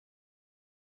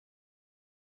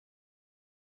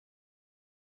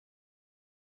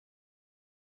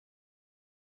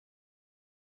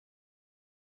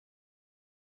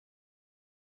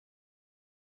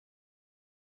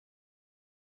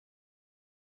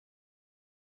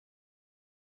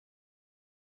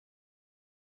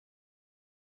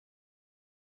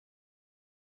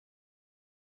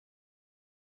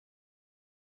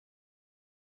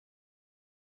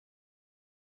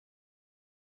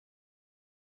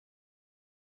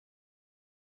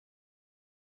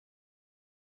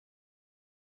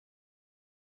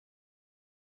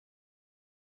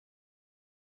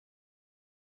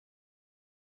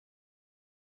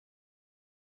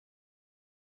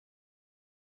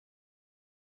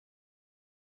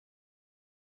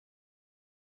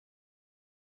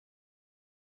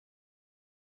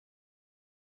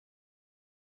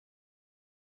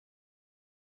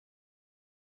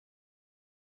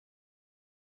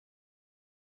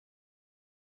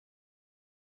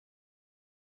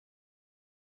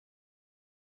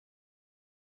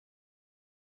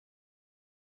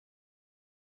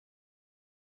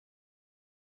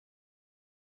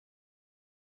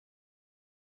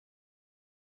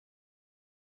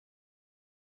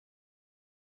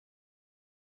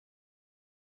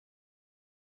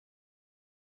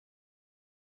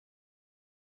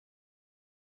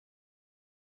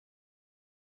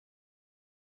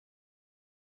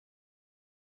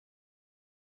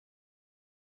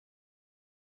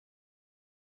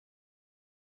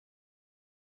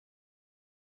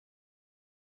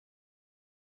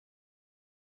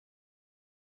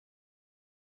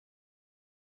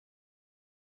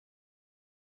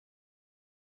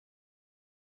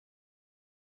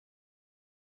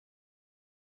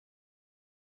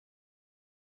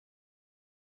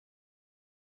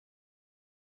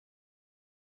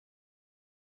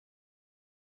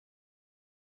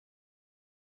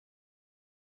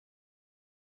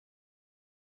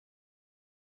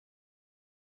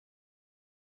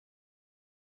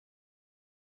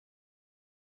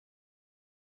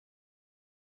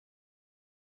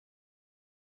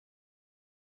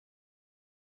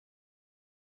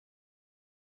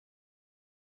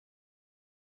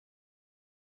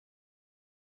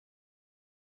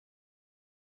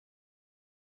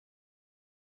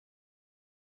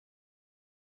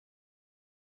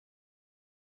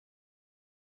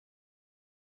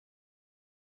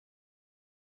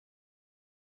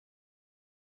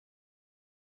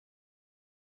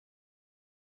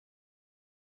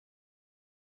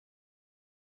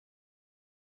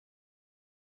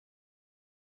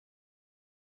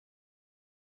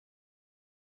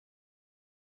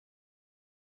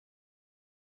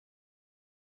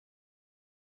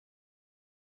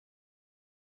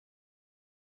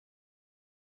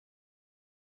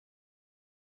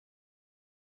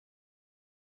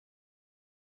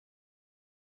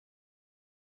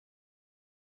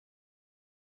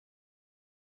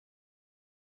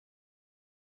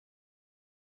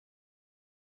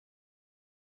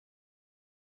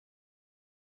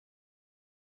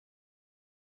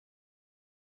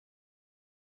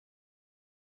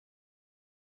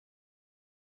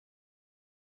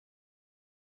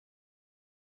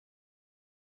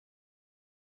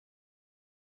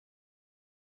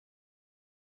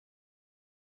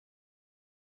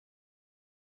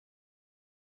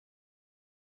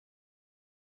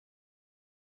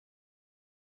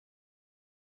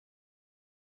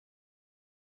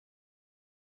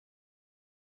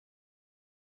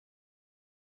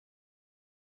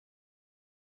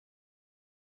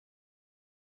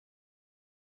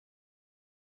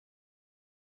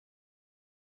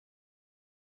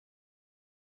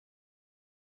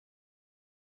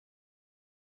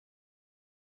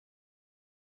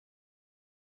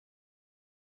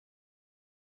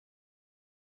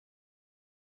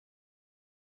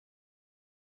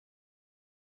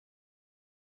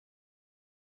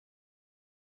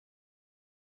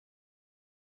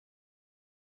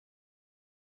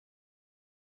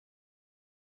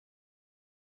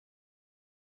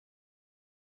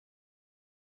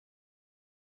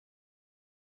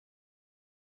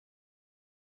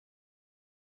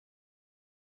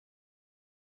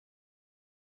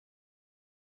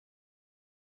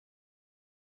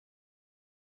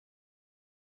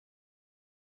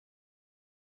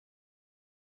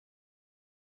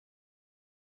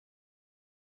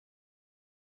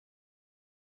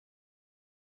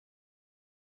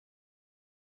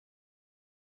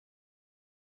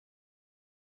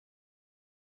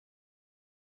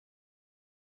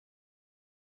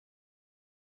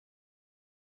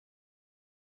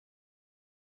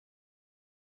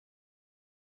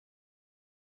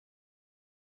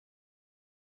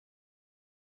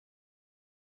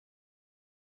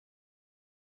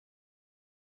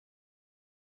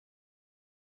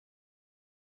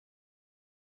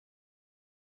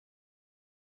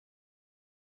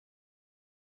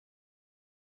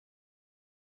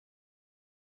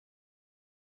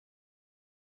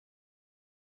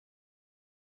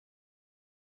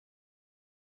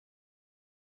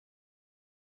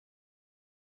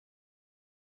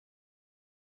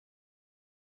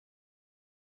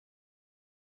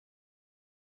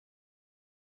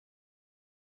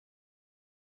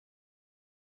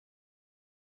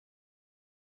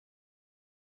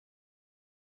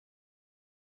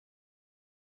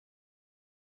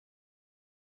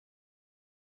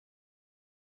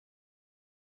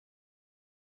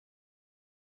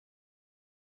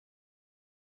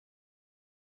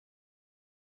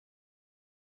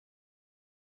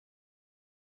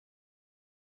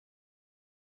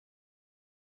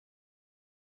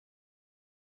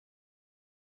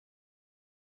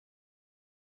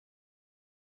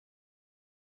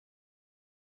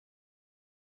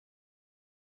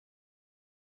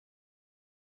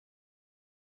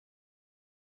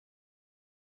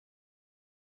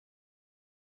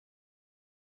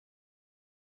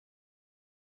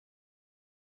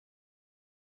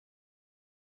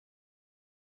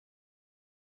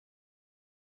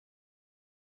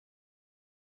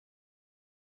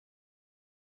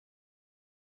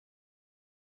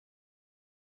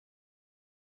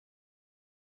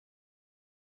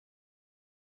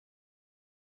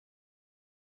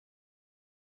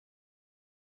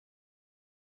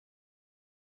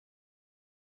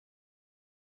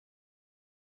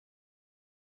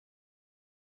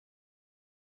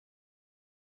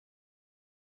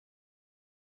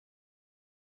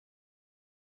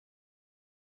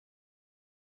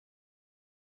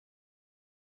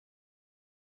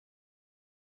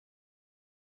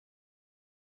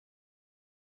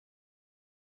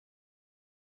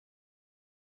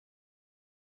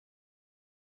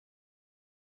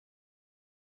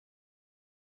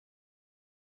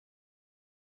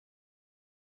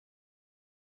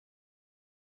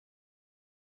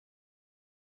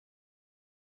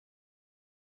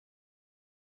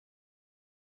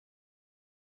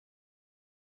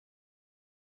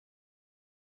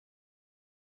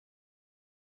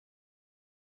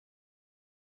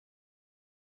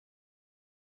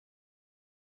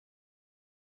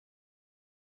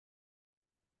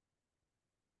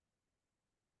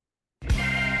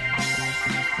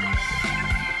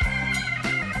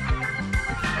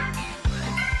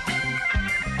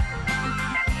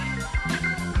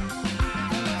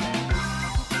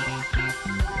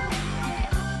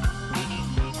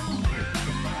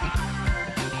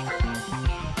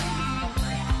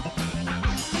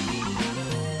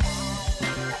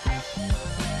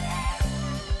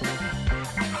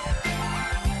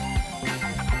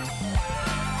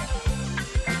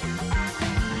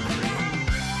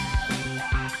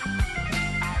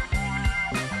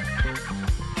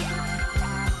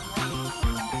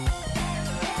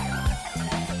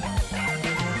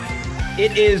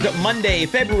It is Monday,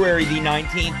 February the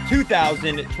 19th,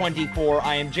 2024.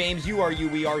 I am James. You are you.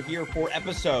 We are here for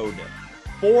episode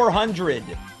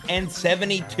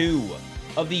 472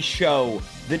 of the show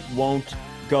that won't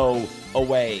go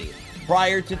away.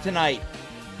 Prior to tonight,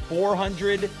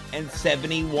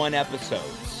 471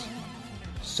 episodes.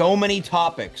 So many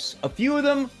topics. A few of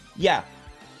them, yeah,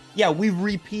 we've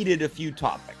repeated a few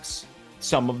topics.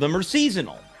 Some of them are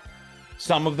seasonal.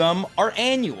 Some of them are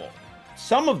annual.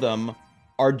 Some of them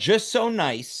are just so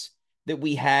nice that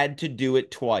we had to do it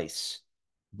twice.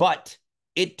 But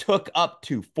it took up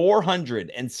to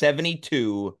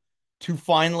 472 to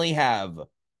finally have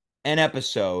an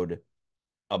episode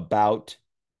about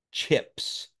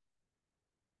chips.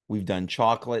 We've done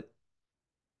chocolate.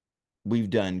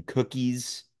 We've done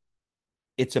cookies.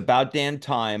 It's about damn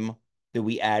time that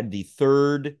we add the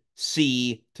third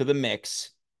C to the mix.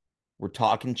 We're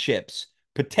talking chips.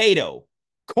 Potato,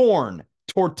 corn,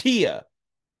 tortilla.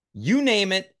 You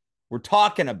name it, we're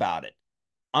talking about it.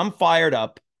 I'm fired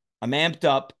up. I'm amped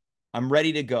up. I'm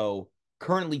ready to go.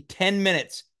 Currently 10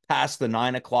 minutes past the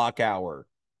 9 o'clock hour.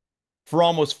 For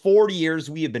almost 40 years,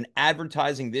 we have been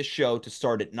advertising this show to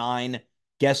start at 9.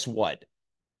 Guess what?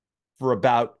 For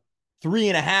about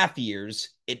 3.5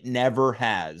 years, it never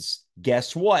has.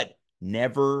 Guess what?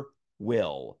 Never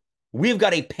will. We've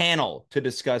got a panel to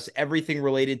discuss everything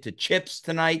related to chips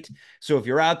tonight. So if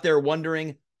you're out there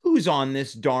wondering who's on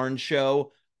this darn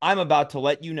show, I'm about to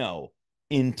let you know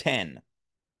in 10,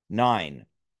 9,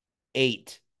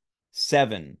 8,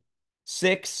 7,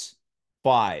 6,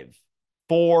 5,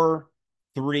 4,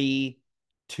 3,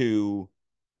 2,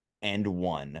 and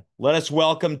 1. Let us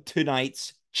welcome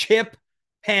tonight's chip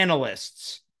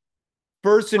panelists.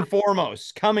 First and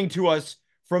foremost, coming to us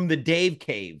from the Dave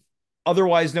Cave,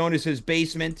 otherwise known as his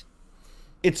basement,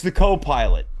 it's the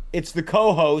co-pilot, it's the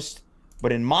co-host,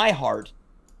 but in my heart,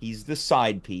 he's the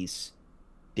side piece,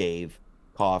 Dave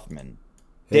Kaufman.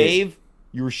 Hey. Dave,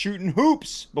 you were shooting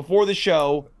hoops before the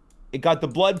show. It got the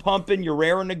blood pumping. You're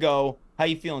raring to go. How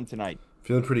you feeling tonight?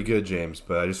 Feeling pretty good, James,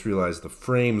 but I just realized the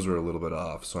frames were a little bit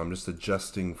off, so I'm just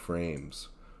adjusting frames.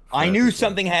 I knew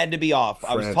something had to be off.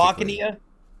 I was talking to you.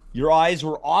 Your eyes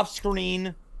were off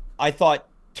screen. I thought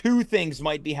two things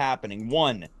might be happening.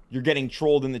 One, you're getting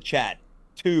trolled in the chat.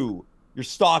 Two, your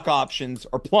stock options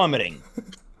are plummeting.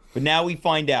 But now we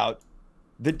find out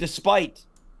that despite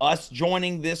us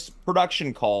joining this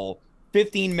production call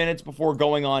 15 minutes before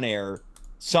going on air,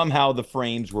 somehow the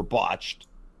frames were botched.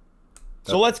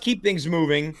 So let's keep things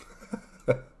moving.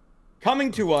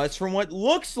 Coming to us from what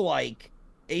looks like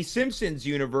a Simpsons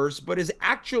universe, but is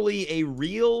actually a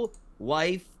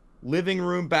real-life living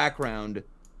room background,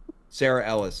 Sarah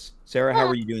Ellis. Sarah, how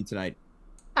are you doing tonight?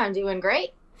 I'm doing great.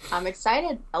 I'm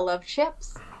excited. I love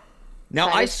chips. Now,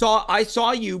 I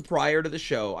saw you prior to the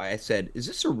show. I said, is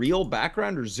this a real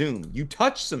background or Zoom? You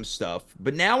touched some stuff,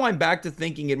 but now I'm back to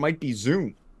thinking it might be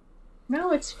Zoom.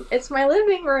 No, it's my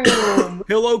living room.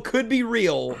 Pillow could be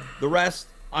real. The rest,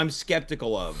 I'm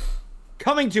skeptical of.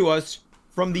 Coming to us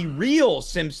from the real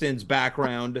Simpsons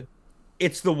background,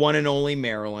 it's the one and only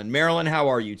Marilyn. Marilyn, how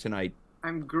are you tonight?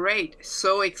 I'm great.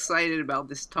 So excited about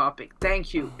this topic.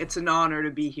 Thank you. It's an honor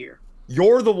to be here.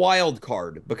 You're the wild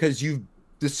card because you've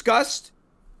discussed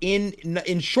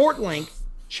in short length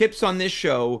chips on this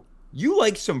show. You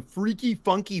like some freaky,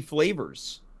 funky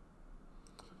flavors.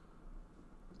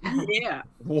 Yeah.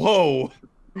 Whoa.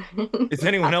 Is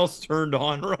anyone else turned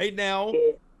on right now?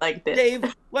 Like this.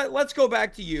 Dave, let's go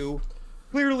back to you.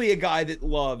 Clearly a guy that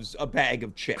loves a bag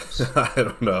of chips. I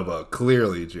don't know about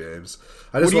clearly, James.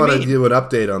 I just want to do an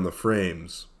update on the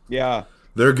frames. Yeah.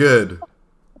 They're good.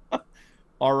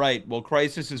 All right. Well,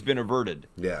 crisis has been averted.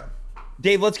 Yeah.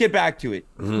 Dave, let's get back to it.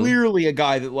 Mm-hmm. Clearly a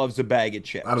guy that loves a bag of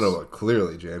chips. I don't know about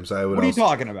clearly, James. What are you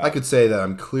talking about? I could say that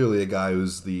I'm clearly a guy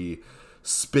who's the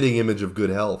spitting image of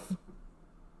good health.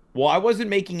 Well, I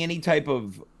wasn't making any type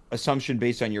of assumption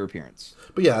based on your appearance.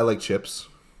 But yeah, I like chips.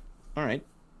 All right.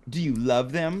 Do you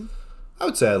love them? I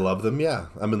would say I love them, yeah.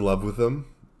 I'm in love with them.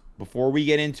 Before we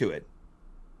get into it,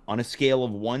 on a scale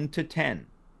of 1 to 10,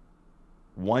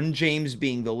 1 James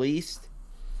being the least,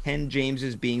 10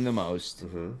 Jameses being the most,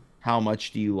 how much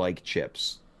do you like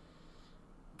chips?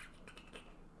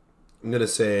 I'm going to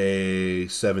say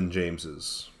 7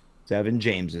 Jameses. 7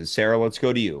 Jameses. Sarah, let's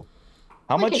go to you.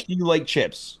 How much do you like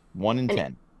chips? 1 and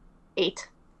 10. 8.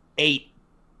 8.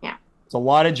 Yeah. It's a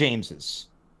lot of Jameses.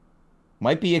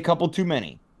 Might be a couple too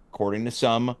many, according to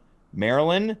some.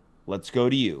 Marilyn, let's go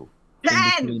to you.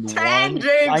 10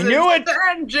 Jameses! I knew it!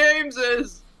 10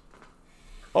 Jameses!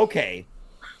 Okay.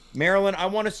 Marilyn, I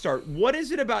want to start. What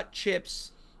is it about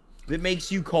chips that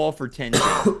makes you call for 10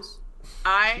 Jameses?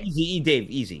 Easy, Dave,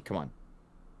 easy. Come on.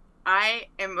 I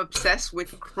am obsessed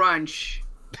with crunch.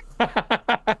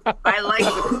 I like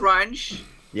the crunch.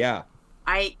 Yeah.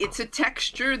 It's a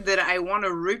texture that I want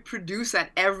to reproduce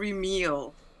at every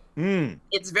meal. Mm.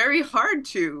 It's very hard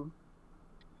to.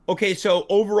 Okay, so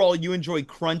overall, you enjoy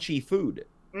crunchy food.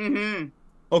 Mm-hmm.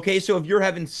 Okay, so if you're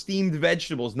having steamed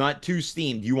vegetables, not too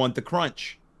steamed, you want the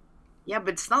crunch. Yeah,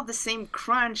 but it's not the same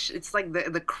crunch. It's like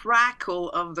the crackle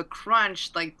of the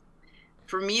crunch. Like,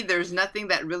 for me, there's nothing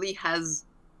that really has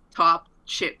top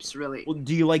chips, really. Well,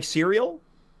 do you like cereal?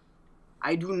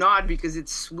 I do not because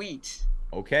it's sweet.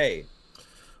 Okay.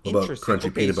 What about Interesting. crunchy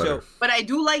Okay, peanut butter? so But I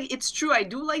do like, it's true, I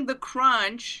do like the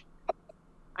crunch.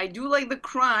 I do like the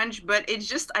crunch, but it's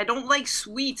just, I don't like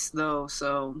sweets though,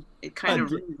 so it kind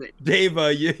of ruins it. Dave,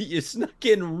 you snuck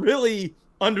in really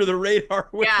under the radar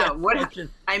with Yeah, that what question.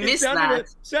 I It missed sounded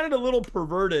that. sounded a little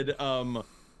perverted,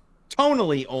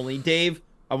 tonally only. Dave,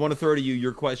 I want to throw to you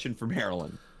your question for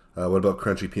Marilyn. What about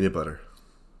crunchy peanut butter?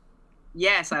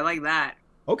 Yes, I like that.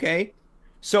 Okay.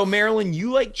 So, Marilyn,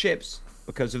 you like chips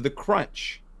because of the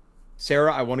crunch.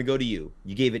 Sarah, I want to go to you.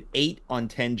 You gave it 8 on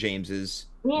 10 James's.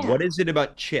 Yeah. What is it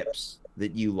about chips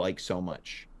that you like so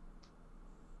much?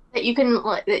 That you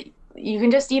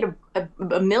can just eat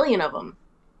a million of them.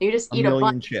 You just A eat a million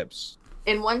bunch chips.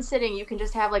 in one sitting. You can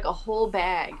just have like a whole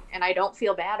bag, and I don't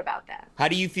feel bad about that. How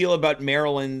do you feel about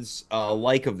Marilyn's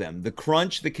like of them? The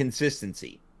crunch, the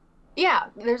consistency. Yeah,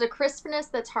 there's a crispness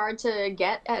that's hard to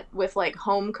get at with like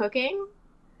home cooking,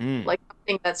 Mm, like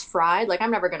something that's fried. Like I'm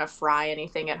never gonna fry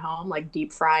anything at home, like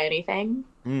deep fry anything.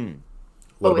 mm.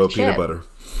 What But with about peanut chips- butter?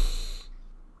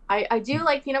 I do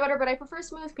like peanut butter, but I prefer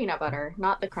smooth peanut butter,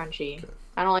 not the crunchy.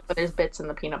 I don't like when there's bits in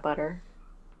the peanut butter.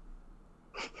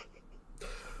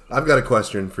 I've got a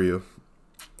question for you.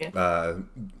 Yeah.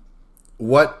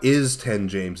 What is 10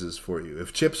 Jameses for you?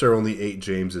 If chips are only 8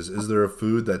 Jameses, is there a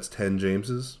food that's 10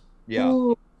 Jameses? Yeah.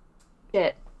 Ooh,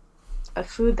 shit. A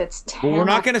food that's But 10. we're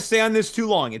not going to stay on this too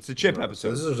long. It's a chip So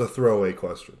episode. this is a throwaway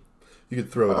question. You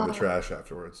could throw it in the trash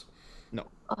afterwards. No.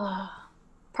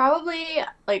 Probably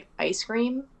like ice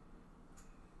cream.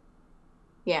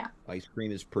 Yeah. Ice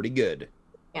cream is pretty good.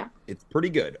 Yeah. It's pretty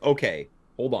good. Okay.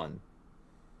 Hold on.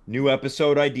 New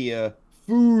episode idea.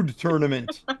 Food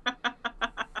tournament.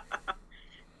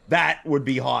 That would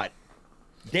be hot.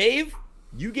 Dave,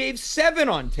 you gave 7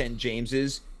 on 10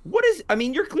 James's. What is, I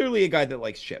mean, you're clearly a guy that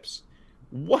likes chips.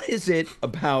 What is it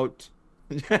about,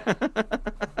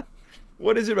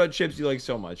 what is it about chips you like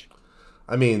so much?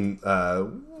 I mean,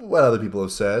 what other people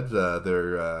have said,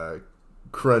 they're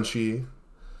crunchy,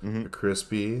 they're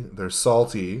crispy, they're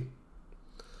salty.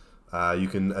 You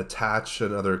can attach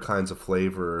other kinds of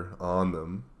flavor on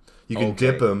them. You can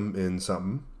dip them in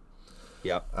something.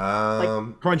 Yep.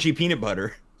 Crunchy Crunchy peanut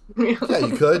butter. yeah,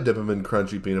 you could dip them in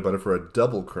crunchy peanut butter for a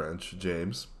double crunch,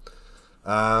 James.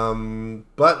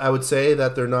 But I would say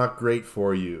that they're not great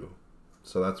for you.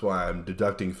 So that's why I'm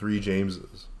deducting 3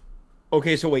 Jameses.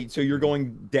 Okay, so wait, so you're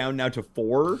going down now to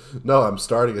 4? No, I'm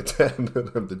starting at 10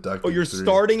 and I'm deducting Oh, you're 3.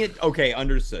 starting it? Okay,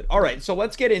 understood. All right, so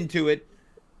let's get into it.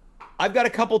 I've got a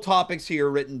couple topics here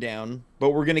written down, but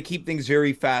we're going to keep things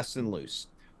very fast and loose.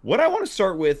 What I want to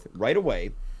start with right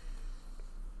away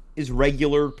is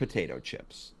regular potato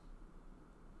chips.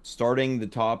 Starting the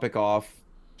topic off,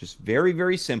 just very,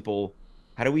 very simple.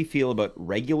 How do we feel about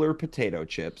regular potato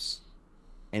chips?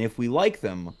 And if we like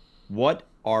them, what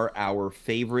are our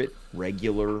favorite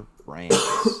regular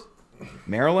brands?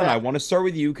 Marilyn, I want to start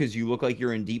with you because you look like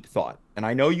you're in deep thought. And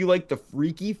I know you like the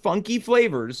freaky, funky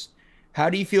flavors. How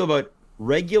do you feel about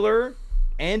regular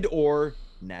and or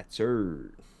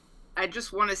nature? I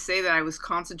just want to say that I was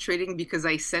concentrating because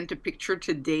I sent a picture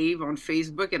to Dave on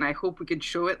Facebook, and I hope we can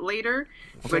show it later.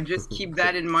 But just keep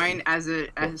that in mind as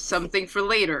something for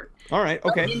later. All right,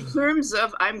 okay. In terms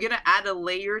of, I'm gonna add a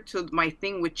layer to my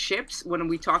thing with chips when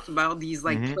we talked about these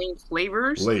like plain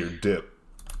flavors. Layered dip.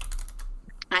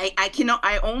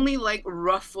 I only like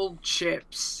ruffled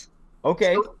chips.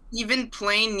 Okay. So even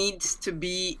plain needs to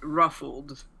be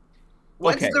ruffled.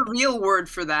 What's Okay. the real word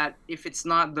for that if it's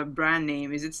not the brand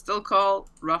name? Is it still called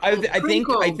ruffled? I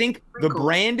think the Sprinkles.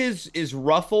 brand is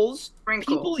Ruffles.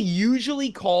 Sprinkles. People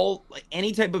usually call like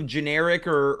any type of generic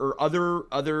or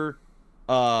other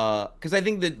because I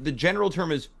think the general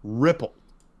term is ripple.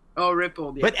 Oh,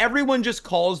 rippled. Yeah. But everyone just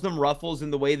calls them Ruffles in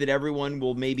the way that everyone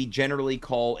will maybe generally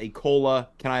call a cola,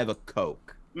 can I have a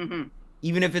Coke? Mm-hmm.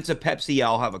 Even if it's a Pepsi,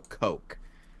 I'll have a Coke.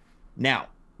 Now,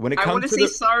 when it I want comes to to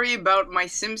say sorry about my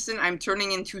Simpson. I'm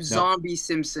turning into Zombie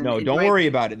Simpson. No, It don't might- worry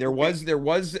about it. There was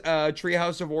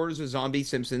Treehouse of Horrors with Zombie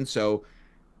Simpson, so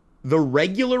the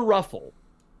regular Ruffle,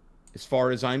 as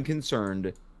far as I'm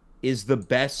concerned, is the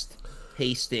best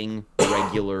tasting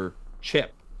regular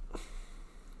chip.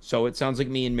 So it sounds like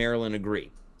me and Marilyn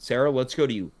agree. Sarah, let's go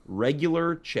to you.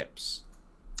 Regular chips.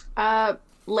 Uh,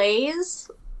 Lay's.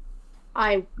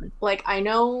 I like. I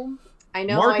know.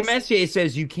 Mark Messier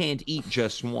says you can't eat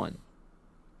just one.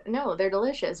 No, they're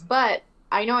delicious. But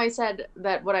I know I said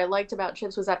that what I liked about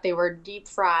chips was that they were deep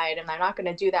fried, and I'm not going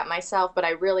to do that myself, but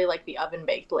I really like the oven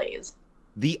baked Lay's.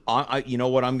 You know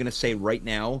what I'm going to say right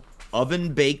now?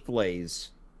 Oven baked Lay's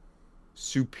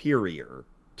superior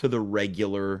to the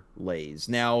regular Lay's.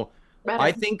 Now,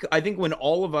 I Better. think I think when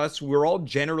all of us we're all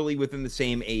generally within the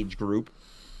same age group,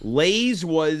 Lay's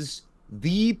was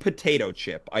the potato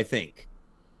chip, I think,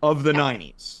 of the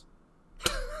 90s.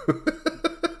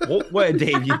 What,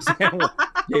 Dave?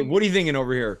 Dave, what are you thinking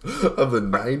over here? Of the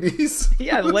 90s?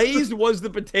 Yeah, Lay's was the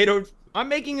potato. I'm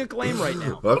making a claim right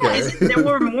now. Okay. There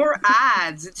were more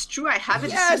ads. It's true. I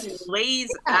haven't Yes. seen Lay's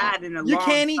ad in a You long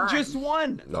can't eat time. just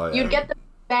one. Oh, yeah. You'd get the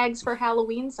bags for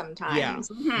Halloween sometimes. Yeah.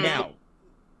 Mhm.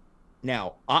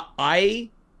 Now, I'm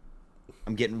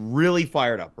getting really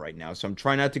fired up right now, so I'm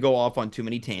trying not to go off on too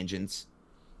many tangents.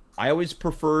 I always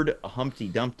preferred a Humpty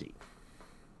Dumpty,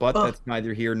 but Ugh. that's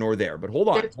neither here nor there. But hold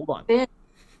on, They're hold on. thin.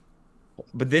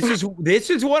 But this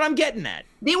is what I'm getting at.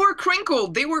 They were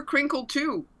crinkled. They were crinkled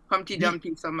too. Humpty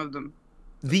Dumpty, some of them.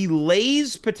 The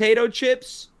Lay's potato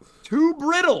chips, too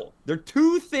brittle. They're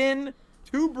too thin,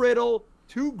 too brittle,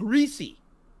 too greasy.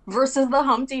 Versus the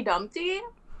Humpty Dumpty.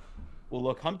 Well,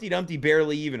 look, Humpty Dumpty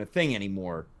barely even a thing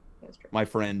anymore, That's true. my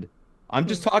friend. I'm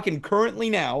just talking currently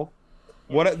now.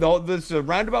 This is a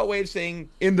roundabout way of saying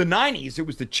in the 90s, it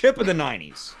was the chip of the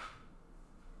 90s.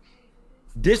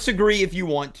 Disagree if you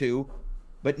want to,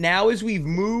 but now as we've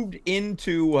moved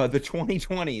into the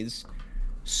 2020s,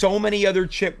 so many other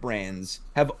chip brands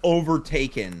have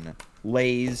overtaken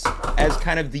Lay's as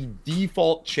kind of the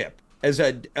default chip. As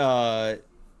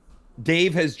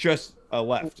Dave has just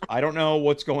left. I don't know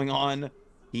what's going on.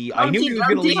 I knew he was going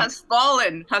to Dumpty leave. has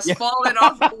fallen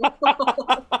off the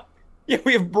wall. Yeah,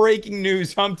 we have breaking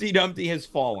news. Humpty Dumpty has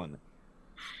fallen.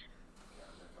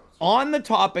 On the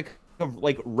topic of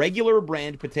like regular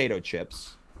brand potato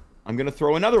chips, I'm going to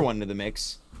throw another one into the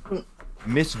mix.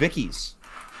 Miss Vicky's.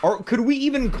 Or could we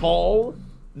even call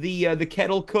the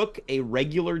kettle cook a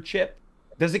regular chip?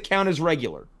 Does it count as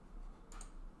regular?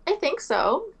 I think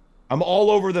so. I'm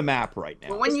all over the map right now.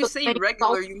 But when you Just say plain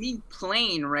regular, salt. you mean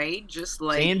plain, right? Just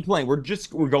like Saying plain. We're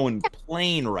going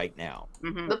plain right now.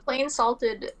 Mhm. The plain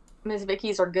salted Miss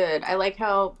Vicky's are good. I like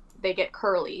how they get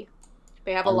curly.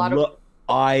 They have a lot of.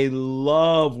 I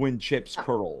love when chips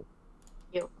curl.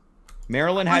 Ew.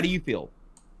 Marilyn, how do you feel?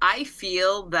 I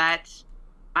feel that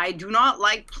I do not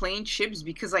like plain chips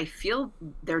because I feel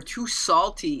they're too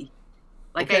salty.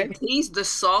 Like I Okay. taste the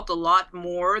salt a lot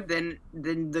more than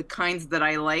the kinds that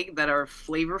I like that are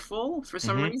flavorful for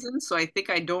some Mhm. reason. So I think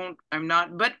I'm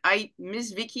not, but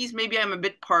Miss Vicky's, maybe I'm a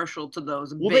bit partial to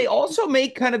those. Well, they also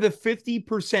make kind of the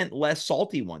 50% less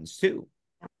salty ones too,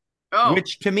 Oh,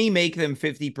 which to me make them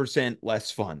 50%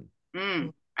 less fun.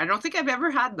 I don't think I've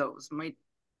ever had those.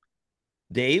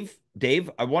 Dave,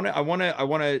 I want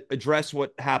to address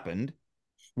what happened.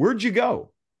 Where'd you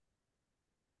go?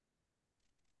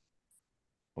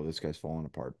 Oh, this guy's falling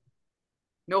apart.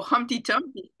 No Humpty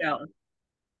Dumpty shell.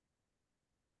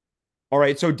 All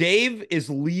right, so Dave is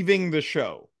leaving the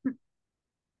show.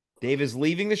 Dave is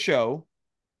leaving the show.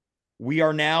 We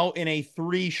are now in a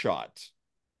 3-shot.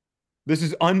 This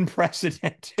is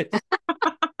unprecedented.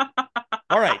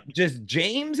 All right, just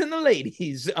James and the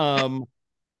ladies. And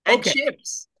Okay.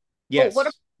 chips. Yes.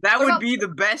 what That What would about- be the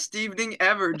best evening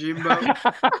ever, Jimbo.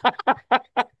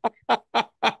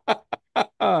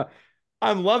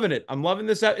 I'm loving it. I'm loving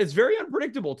this. It's very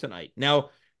unpredictable tonight. Now,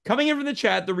 coming in from the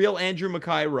chat, the real Andrew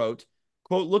Mackay wrote,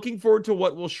 quote, looking forward to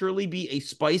what will surely be a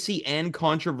spicy and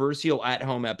controversial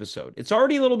at-home episode. It's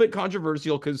already a little bit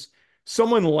controversial because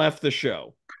someone left the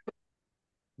show.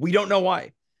 We don't know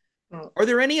why. Oh. Are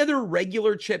there any other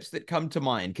regular chips that come to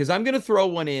mind? Because I'm going to throw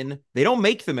one in. They don't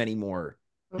make them anymore.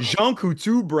 Jean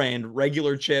Coutu brand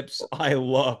regular chips, I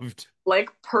loved. Like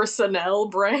Personnel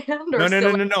brand? Or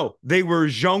No. They were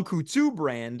Jean Coutu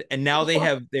brand, and now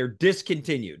they're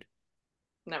discontinued.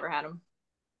 Never had them.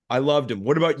 I loved them.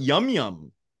 What about Yum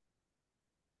Yum?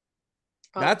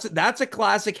 Oh. That's a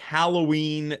classic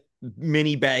Halloween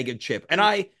mini bag of chip, and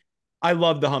I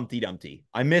love the Humpty Dumpty.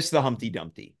 I miss the Humpty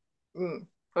Dumpty. What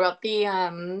about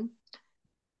the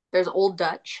there's Old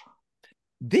Dutch.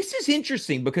 This is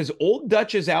interesting because Old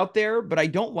Dutch is out there, but I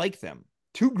don't like them.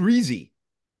 Too greasy.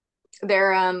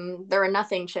 They're a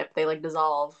nothing chip. They like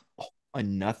dissolve. A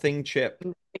nothing chip.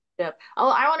 Chip. Oh,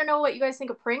 I want to know what you guys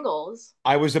think of Pringles.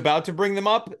 I was about to bring them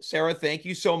up. Sarah, thank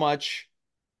you so much.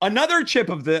 Another chip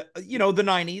of the, the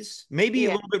 90s, maybe a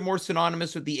Yeah. little bit more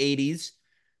synonymous with the 80s.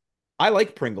 I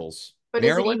like Pringles. But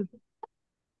Marilyn,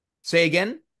 say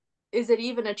again? is it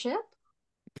even a chip?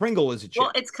 Pringle is a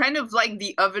Well, chip. it's kind of like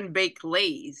the oven baked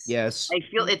Lay's. Yes. I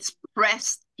feel it's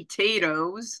pressed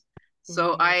potatoes.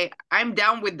 So Mm. I'm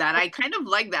down with that. I kind of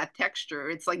like that texture.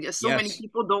 It's like so many Yes.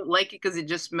 people don't like it because it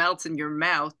just melts in your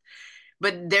mouth.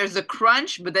 But there's the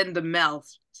crunch, but then the melt.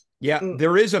 Yeah, Mm.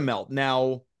 there is a melt.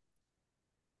 Now,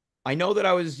 I know that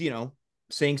I was,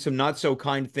 saying some not so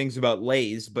kind things about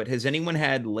Lay's, but has anyone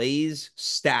had Lay's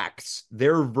Stacks,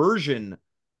 their version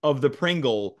of the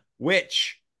Pringle,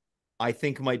 which I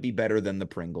think might be better than the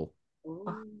Pringle?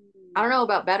 Oh, I don't know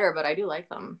about better, but I do like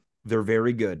them. They're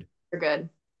very good. They're good.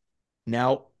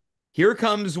 Now, here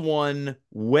comes one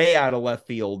way out of left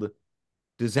field.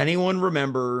 Does anyone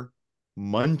remember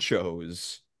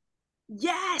Munchos?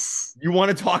 Yes. You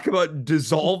want to talk about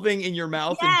dissolving in your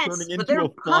mouth and turning Yes, but into they're a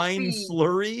fine puffy.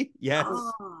 slurry? Yes.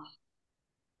 Oh,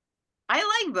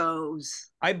 I like those.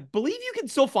 I believe you can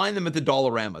still find them at the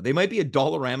Dollarama. They might be a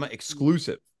Dollarama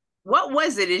exclusive. What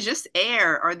was it? It's just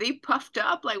air. Are they puffed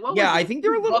up? Like what Yeah, was I it? think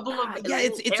they're a little Bubble of a yeah,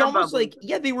 it's little it's air almost bubble. like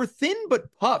yeah, they were thin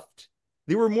but puffed.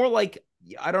 They were more like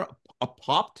I don't know, a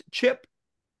popped chip.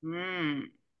 Mm.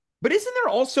 But isn't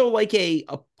there also like a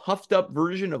puffed up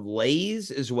version of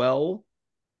Lay's as well?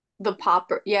 The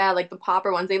popper, yeah, like the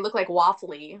popper ones. They look like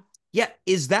waffly. Yeah,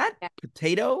 is that Yeah,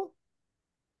 potato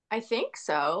I think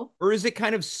so. or is it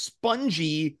kind of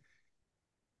spongy,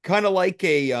 kind of like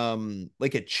a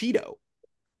Cheeto?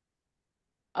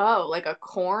 Oh, like a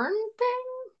corn thing?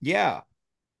 Yeah.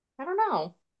 I don't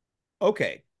know.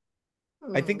 Okay.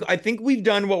 I think Hmm. I think we've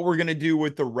done what we're gonna do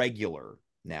with the regular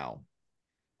now.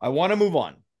 I want to move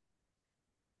on.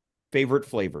 Favorite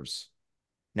flavors.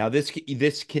 Now this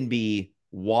can be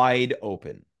wide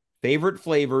open. Favorite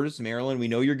flavors, Marilyn. We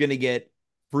know you're gonna get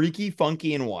freaky,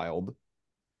 funky, and wild.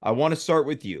 I want to start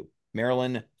with you,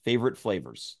 Marilyn. Favorite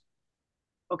flavors.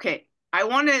 Okay. I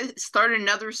want to start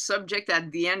another subject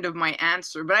at the end of my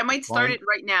answer, but I That's might start fine. it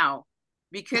right now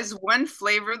because one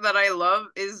flavor that I love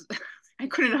is I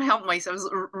couldn't help myself.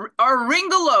 Are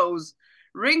Ringolos.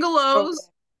 Okay. Ringolos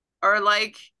are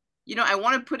like, I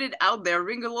want to put it out there.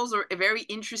 Ringolos are very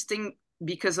interesting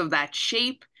because of that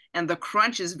shape and the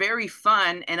crunch is very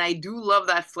fun. And I do love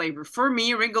that flavor. For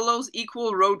me, Ringolos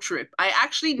equal road trip. I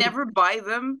actually never buy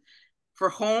them for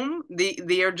home.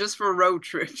 They are just for road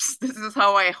trips. This is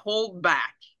how I hold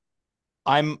back.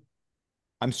 I'm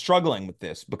I'm struggling with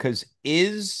this because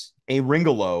is a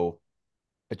Ringolo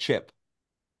a chip?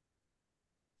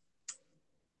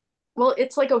 Well,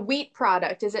 it's like a wheat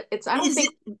product. Is it? I don't Is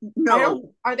think, it? I don't,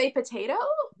 No. are they potato?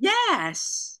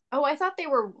 Yes. Oh, I thought they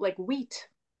were like wheat.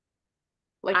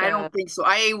 Like I a, don't think so.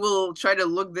 I will try to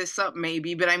look this up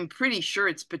maybe, but I'm pretty sure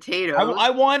it's I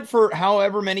potatoes. want for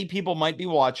however many people might be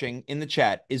watching in the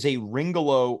chat, is a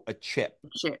Ringolo a chip?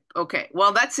 Chip. Okay.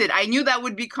 Well, that's it. I knew that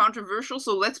would be controversial,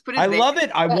 so let's put I it there. love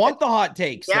it. I want the hot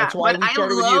takes. Yeah, That's why but we I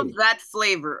started with love you. that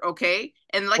flavor, okay?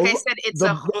 And like I A- said, the it's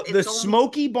almost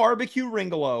smoky barbecue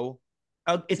Ringolo.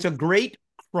 It's a great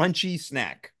crunchy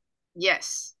snack.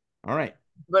 yes. All right.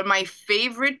 But my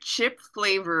favorite chip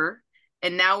flavor,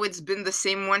 and now it's been the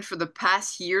same one for the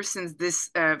past year since this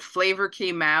flavor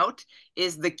came out,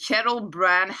 is the Kettle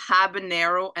brand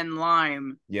habanero and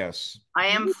lime. Yes. I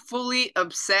am fully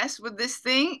obsessed with this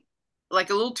thing,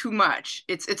 like a little too much.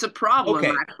 It's a problem,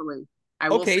 Okay. actually. I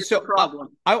will say Okay. it's a So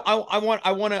problem. I want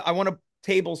to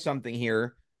table something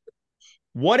here.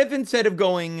 What if instead of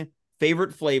going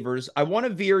favorite flavors, I want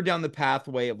to veer down the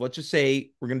pathway of, let's just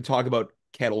say we're going to talk about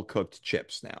kettle cooked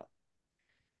chips now.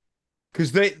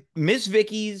 Because they Miss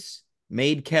Vicky's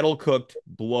made kettle cooked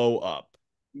blow up.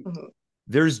 Mhm.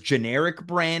 There's generic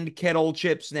brand kettle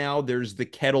chips now. There's the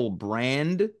kettle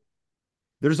brand.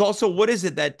 There's also, what is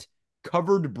it, that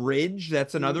covered bridge?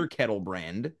 That's another kettle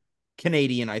brand.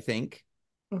 Canadian, I think.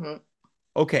 Mhm.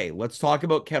 Okay, let's talk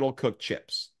about kettle cooked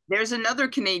chips. There's another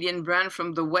Canadian brand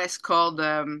from the West called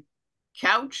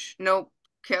Couch.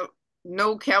 Cou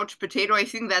no Couch Potato. I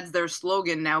think that's their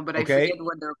slogan now, but I forget Okay.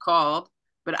 what they're called.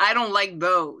 But I don't like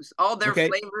those. All their Okay.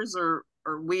 flavors are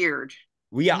weird.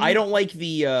 Well, yeah, I don't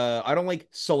like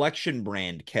selection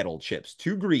brand kettle chips.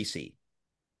 Too greasy.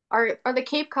 Are the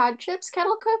Cape Cod chips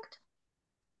kettle cooked?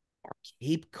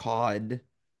 Cape Cod.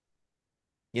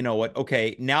 You know what?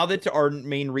 Okay, now that our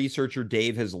main researcher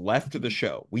Dave has left the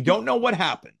show, we don't know what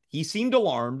happened. He seemed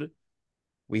alarmed.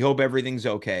 We hope everything's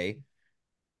okay.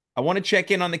 I want to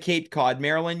check in on the Cape Cod.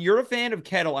 Marilyn, you're a fan of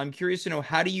kettle. I'm curious to know,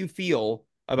 how do you feel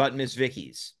about Miss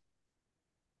Vicky's?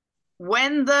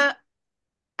 When the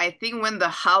I think when the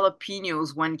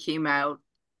jalapenos one came out,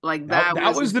 like That that that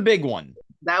was was the big one.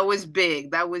 That was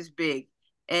big. That was big.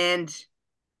 And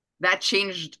that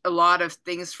changed a lot of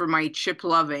things for my chip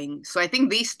loving. So I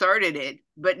think they started it,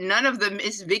 but none of the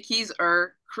Miss Vickies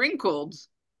are crinkled.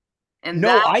 And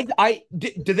No, that,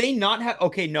 do they not have?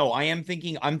 Okay, no, I'm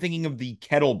thinking of the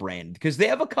Kettle brand because they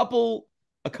have a couple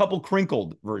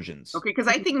crinkled versions. okay, because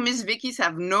I think Miss Vickies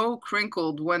have no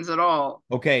crinkled ones at all.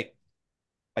 Okay,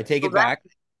 I take So it back.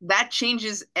 that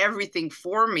changes everything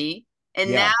for me.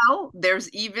 And Yeah. now there's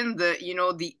even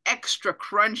the extra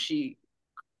crunchy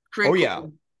Oh yeah.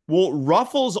 crinkled. Well,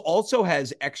 Ruffles also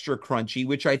has extra crunchy,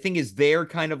 which I think is their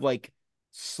kind of like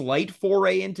slight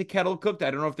foray into kettle cooked.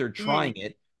 I don't know if they're trying Mm.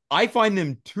 it. I find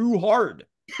them too hard,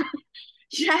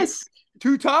 Yes.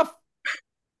 too tough.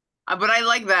 But I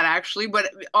like that actually.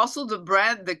 But also the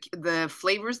bread, the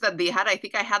flavors that they had, I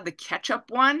think I had the ketchup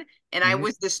one, and I Mhm.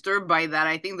 was disturbed by that.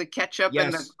 I think the ketchup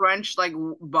and the Yes. crunch like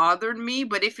bothered me.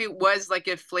 But if it was like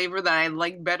a flavor that I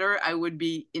liked better, I would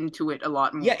be into it a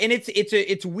lot Yeah, more. and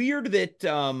it's weird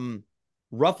that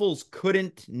Ruffles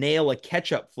couldn't nail a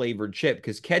ketchup flavored chip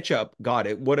because ketchup, got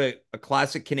it. What a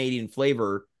classic Canadian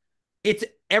flavor. It's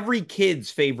every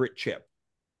kid's favorite chip.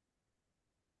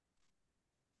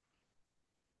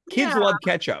 Kids Yeah. love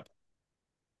ketchup.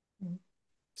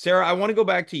 Sarah, I want to go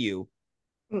back to you.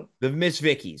 The Miss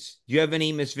Vickies. Do you have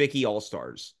any Miss Vicky All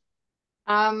Stars?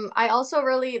 I also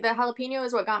really the jalapeno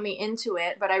is what got me into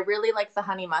it, but I really like the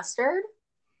honey mustard.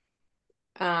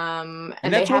 And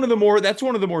And they have that's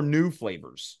one of the more new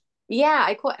flavors. yeah,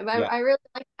 Yeah. I really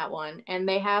like that one. And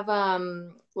they have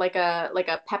like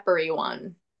a peppery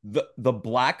one. The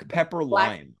black pepper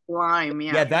Black. lime. Lime,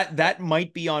 Yeah, yeah. that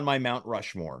might be on my Mount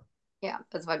Rushmore. Yeah,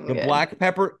 that's fucking The good. black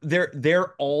pepper,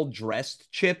 their all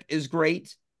dressed chip is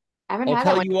great. I haven't I'll had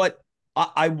that tell one. you what,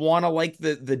 I want to like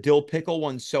the dill pickle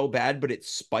one so bad, but it's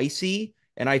spicy,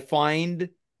 and I find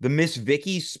the Miss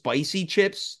Vicky spicy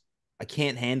chips, I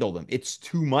can't handle them. It's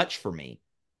too much for me.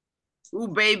 Ooh,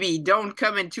 baby, don't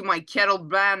come into my kettle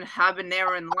brand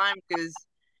habanero and lime because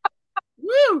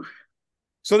woo!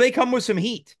 So they come with some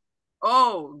heat.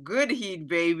 Oh, good heat,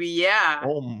 baby. Yeah.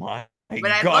 Oh my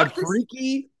But I'd God, love to.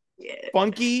 freaky, Yeah.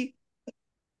 funky.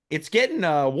 It's getting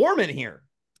warm in here.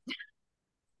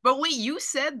 But wait, you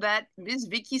said that Miss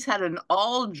Vicky's had an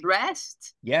all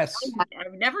dressed. Yes.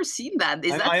 I've never seen that.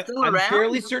 Is that still I'm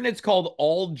fairly around? certain it's called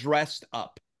all dressed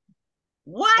up.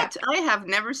 Yeah. What? I have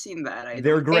never seen that, I They're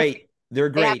don't They, think. great. They're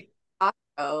they have great.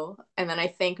 Costco, and then I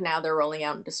think now they're rolling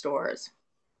out into stores.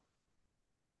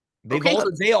 Okay, so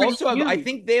it's They pretty also have, I new.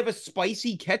 think they have a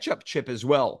spicy ketchup chip as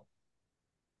well.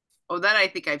 Oh, that I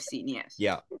think I've seen, yes.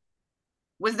 Yeah.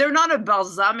 Was there not a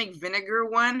balsamic vinegar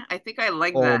one? I think I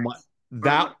like Oh that. my,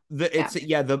 Or no. that the Yeah. it's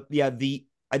the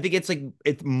I think it's like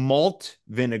it's malt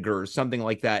vinegar or something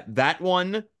like that. That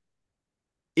one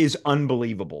is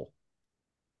unbelievable.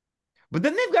 But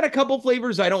then they've got a couple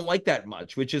flavors I don't like that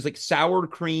much, which is like sour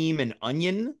cream and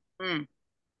onion. Mm.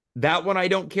 That one I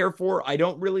don't care for. I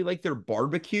don't really like their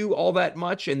barbecue all that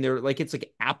much, and they're like it's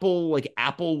like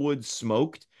applewood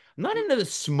smoked. I'm not into the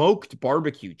smoked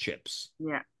barbecue chips.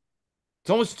 Yeah. It's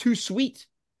almost too sweet.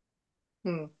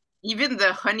 Hmm. Even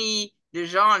the honey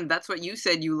Dijon, that's what you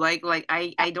said you like. Like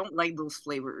I don't like those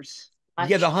flavors.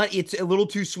 Yeah, the Much. honey, it's a little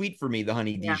too sweet for me, the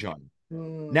honey Yeah. Dijon.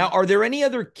 Now, Hmm. are there any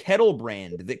other kettle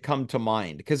brand that come to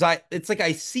mind? Because it's like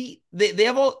I see they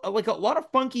have like a lot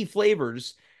of funky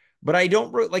flavors, but I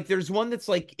don't like there's one that's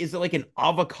like, is it like an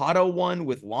avocado one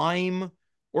with lime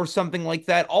or something like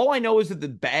that? All I know is that the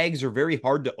bags are very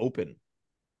hard to open.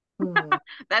 Hmm.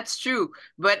 That's true.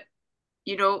 But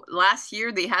last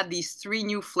year they had these three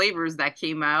new flavors that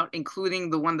came out, including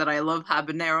the one that I love,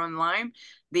 habanero and lime.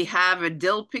 They have a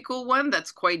dill pickle one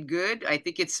that's quite good. I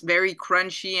think it's very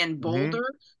crunchy and Hmm. bolder,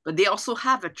 but they also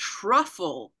have a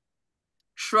truffle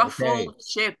Okay.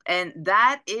 chip, and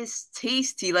that is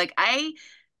tasty. Like I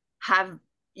have,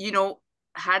 you know,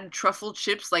 had truffle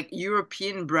chips like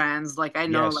European brands, like I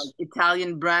know like Yes.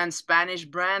 Italian brands, Spanish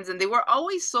brands, and they were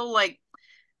always so like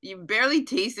you barely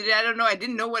tasted it. I don't know. I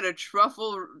didn't know what a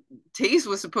truffle taste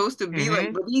was supposed to be like,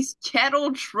 Hmm. but these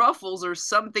kettle truffles are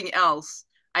something else.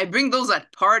 I bring those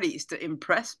at parties to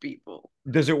impress people.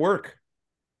 Does it work?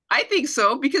 I think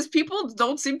so because people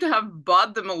don't seem to have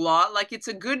bought them a lot. Like it's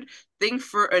a good thing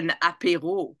for an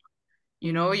apéro.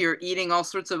 Hmm. You're eating all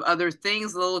sorts of other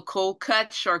things, a little cold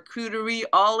cut, charcuterie,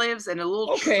 olives, and a little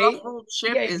Okay. truffle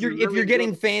Yeah, chip is if you're really good.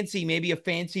 getting fancy, maybe a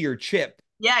fancier chip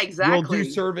Yeah, will do exactly.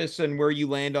 service and where you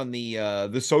land on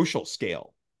the social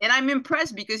scale. And I'm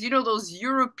impressed because those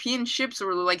European chips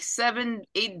were like $7,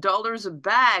 $8 a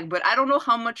bag, but I don't know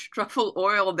how much truffle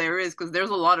oil there is because there's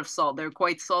a lot of salt. They're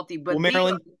quite salty, Well, but they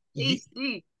Marilyn, are you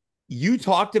tasty. you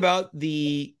talked about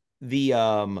the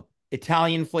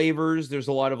Italian flavors. There's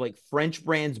a lot of like French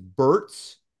brands.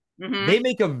 Burt's. Mm-hmm. They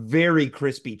make a very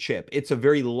crispy chip. It's a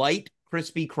very light,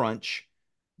 crispy crunch,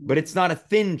 but it's not a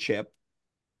thin chip.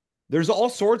 There's all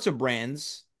sorts of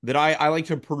brands that I like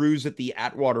to peruse at the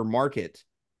Atwater Market.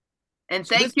 And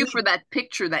So thank this you week, for that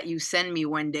picture that you send me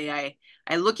one day.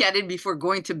 I look at it before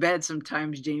going to bed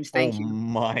sometimes, James. oh Thank you.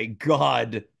 my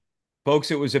God,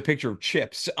 folks, it was a picture of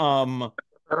chips.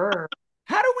 Brr.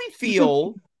 How do we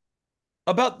feel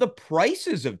about the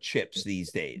prices of chips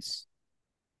these days?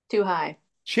 Too high.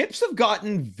 Chips have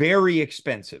gotten very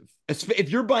expensive. If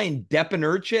you're buying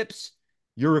Depiner chips,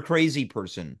 you're a crazy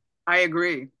person. I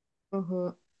agree. Hmm.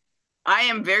 I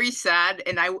am very sad,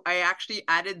 and I actually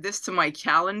added this to my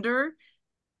calendar.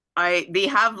 I They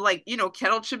have, like,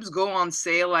 kettle chips go on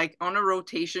sale like on a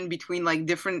rotation between like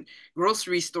different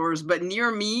grocery stores, but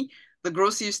near me, the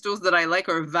grocery stores that I like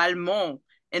are Valmont.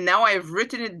 And now I've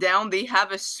written it down. They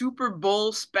have a Super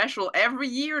Bowl special every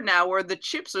year now where the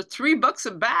chips are $3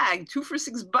 a bag, two for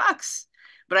 $6.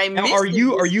 But I Now, missed it are this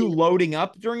you year. loading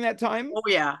up during that time? Oh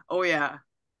yeah, oh yeah.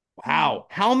 Wow.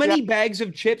 How Yeah. many bags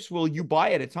of chips will you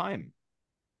buy at a time?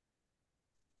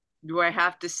 Do I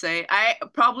have to say? I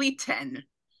probably 10.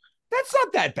 That's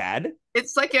not that bad.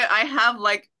 It's like I have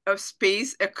like a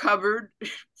space, a cupboard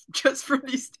just for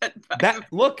these 10 bags That of.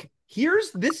 look,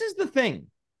 this is the thing.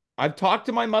 I've talked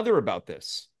to my mother about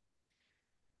this.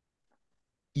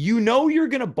 You know you're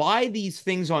going to buy these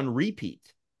things on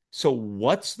repeat. So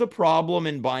what's the problem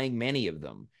in buying many of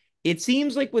them? It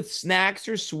seems like with snacks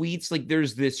or sweets, like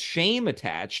there's this shame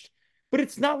attached, but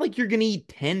it's not like you're going to eat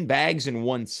 10 bags in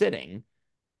one sitting.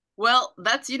 Well,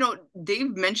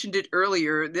 Dave mentioned it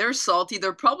earlier. They're salty.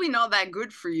 They're probably not that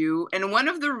good for you. And one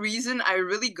of the reason I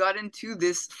really got into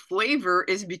this flavor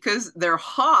is because they're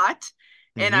hot.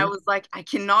 And I Mm-hmm. was like, I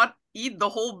cannot eat the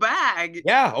whole bag,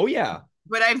 Yeah. Oh, yeah.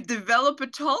 but I've developed a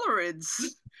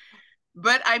tolerance.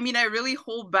 But I mean, I really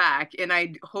hold back, and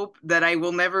I hope that I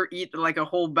will never eat like a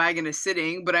whole bag in a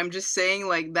sitting. But I'm just saying,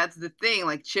 like, that's the thing.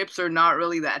 Like, chips are not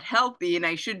really that healthy, and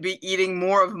I should be eating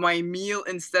more of my meal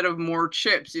instead of more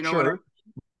chips. You know what I Sure.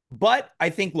 But I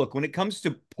think, look, when it comes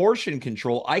to portion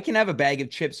control, I can have a bag of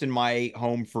chips in my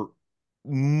home for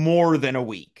more than a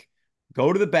week.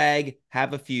 Go to the bag,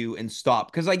 have a few, and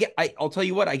stop. Because I'll tell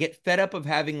you what, I get fed up of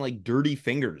having like dirty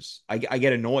fingers. I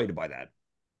get annoyed by that.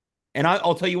 And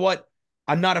I'll tell you what,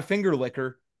 I'm not a finger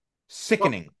licker.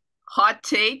 Well, Sickening. hot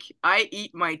take, I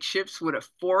eat my chips with a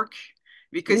fork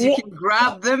because you What? can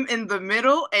grab them in the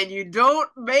middle and you don't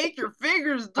make your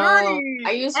fingers Oh,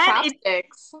 I dirty. use And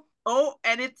chopsticks.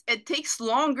 it takes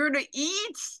longer to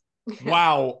eat.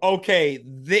 Wow. Okay.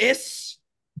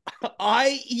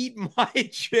 I eat my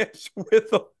chips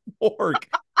with a fork.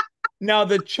 Now,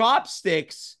 the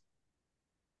chopsticks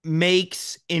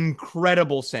makes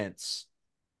incredible sense.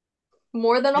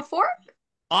 More than a fork?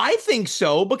 I think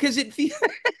so because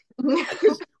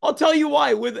I'll tell you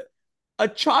why. With a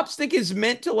chopstick is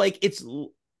meant to like its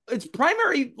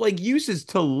primary like use is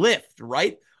to lift,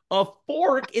 right? A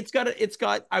fork, it's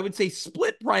got I would say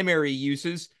split primary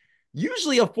uses.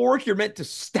 Usually a fork you're meant to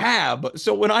stab.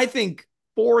 So when I think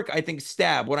fork, I think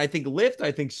stab. When I think lift,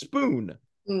 I think spoon.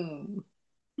 Mm.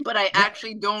 But I Now,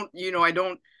 actually don't, I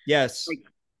don't yes. like,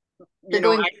 You're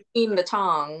going I between the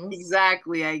tongs.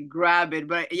 exactly, I grab it,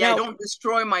 but yeah, I Now, don't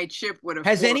destroy my chip with a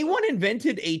has fork. anyone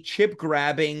invented a chip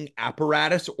grabbing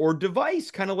apparatus or device,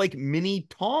 kind of like mini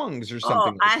tongs or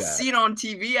Oh, something like I that? see it on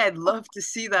TV. I'd love to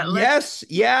see that. Let's. Yes,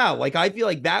 yeah. Like I feel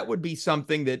like that would be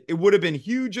something that it would have been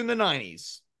huge in the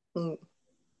 90s. Mm.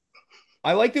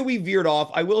 I like that we veered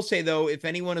off. I will say though, if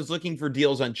anyone is looking for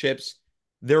deals on chips,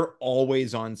 they're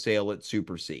always on sale at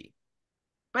Super C.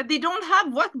 But they don't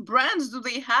have, what brands do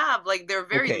they have? Like, they're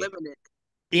very Okay. limited.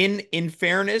 In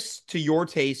fairness to your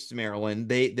tastes, Marilyn,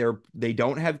 they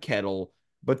don't have kettle,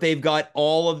 but they've got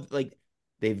all of like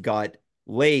they've got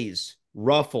Lay's,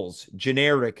 Ruffles,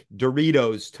 generic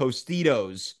Doritos,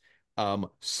 Tostitos,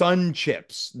 Sun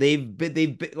Chips. They've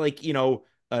been like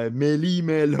Meli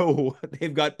Melo.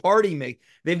 They've got Party Mix.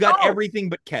 They've got Oh, everything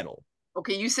but kettle.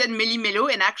 okay. You said Milli Melo,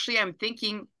 and actually, I'm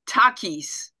thinking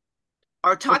Takis.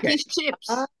 Are Okay, Takis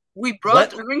Uh, chips? We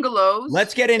brought let Ringolos.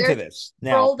 let's get into they're this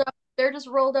now. rolled up. They're just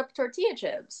rolled up tortilla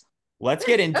chips. Let's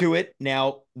get into it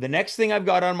now. The next thing I've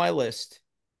got on my list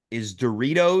is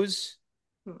Doritos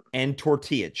and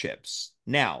tortilla chips.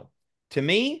 Now, to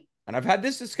me, and I've had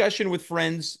this discussion with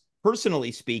friends,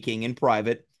 personally speaking, in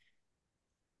private,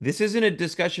 this isn't a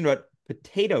discussion about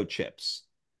potato chips.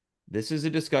 This is a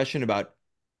discussion about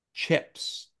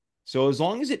chips. So as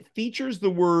long as it features the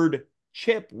word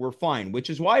chip, we're fine, which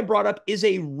is why I brought up, is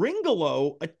a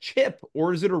Ringolo a chip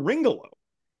or is it a Ringolo?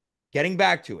 Getting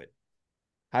back to it.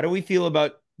 How do we feel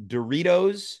about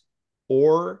Doritos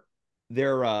or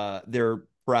their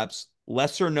perhaps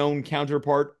lesser known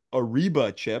counterpart,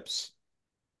 Ariba chips,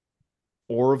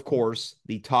 or of course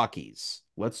the Takis?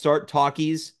 Let's start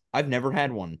Takis. I've never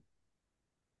had one.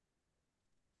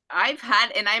 I've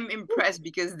had, and I'm impressed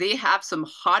because they have some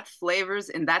hot flavors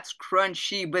and that's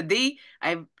crunchy, but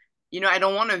I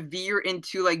don't want to veer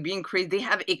into like being crazy. They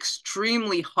have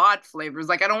extremely hot flavors.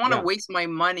 Like I don't want to Yeah. waste my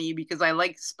money because I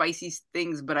like spicy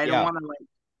things, but I don't Yeah. want to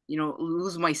like,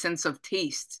 lose my sense of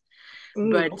taste.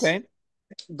 Mm. But Okay.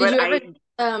 Did but you I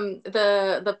ever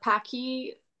the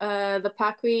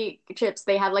Paqui chips?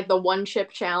 They had like the one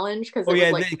chip challenge because Oh it was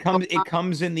yeah, like it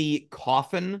comes in the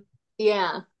coffin.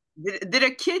 yeah. did a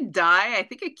kid die? I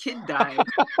think a kid died.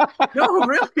 No,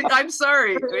 really, I'm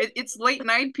sorry. It's late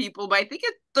night, people, but I think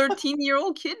a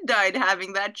 13-year-old kid died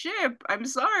having that chip. I'm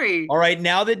sorry. All right,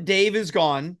 now that Dave is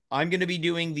gone, I'm going to be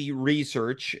doing the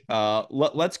research.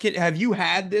 Let's get. Have you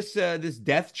had this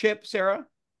death chip, Sarah?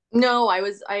 No,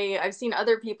 I've seen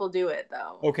other people do it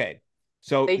though. Okay,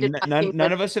 so They did not seem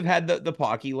none of us have had the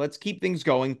Pocky. Let's keep things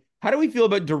going. How do we feel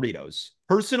about Doritos?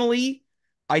 Personally,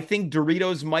 I think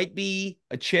Doritos might be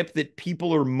a chip that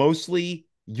people are mostly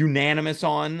unanimous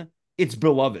on. It's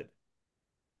beloved.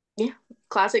 yeah.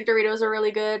 Classic Doritos are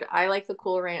really good. I like the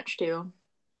Cool Ranch too.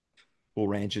 Cool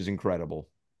Ranch is incredible.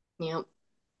 Yep.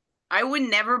 I would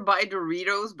never buy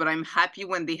Doritos, but I'm happy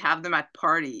when they have them at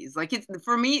parties. Like it's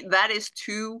for me, that is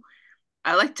too.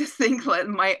 I like to think that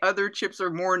my other chips are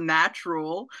more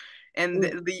natural, and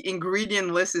Mm. the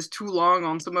ingredient list is too long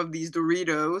on some of these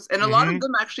Doritos, and a lot of Mm-hmm.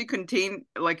 them actually contain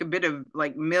like a bit of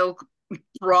like milk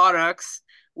products,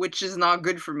 which is not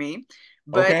good for me.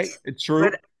 But Okay, it's true.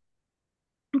 but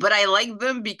but I like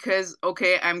them because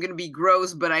okay, I'm gonna be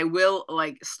gross, but I will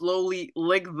like slowly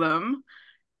lick them.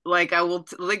 Like I will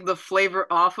lick the flavor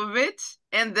off of it,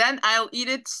 and then I'll eat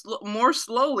it more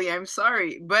slowly. I'm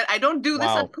sorry, but I don't do this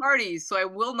at Wow. parties, so I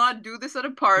will not do this at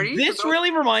a party. So This don't. really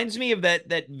reminds me of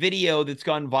that video that's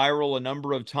gone viral a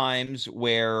number of times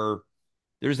where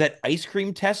there's that ice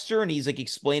cream tester and he's like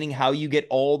explaining how you get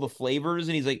all the flavors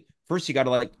and he's like, first you got to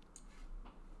like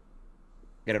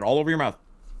get it all over your mouth.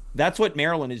 That's what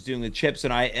Marilyn is doing with chips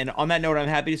and on that note I'm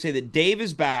happy to say that Dave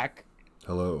is back.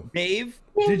 Hello. Dave,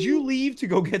 did you leave to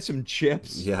go get some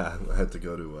chips? Yeah, I had to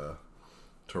go to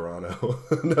Toronto.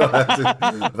 No,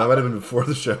 that might have been before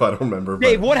the show. I don't remember.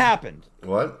 Dave, but what happened?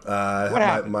 what? What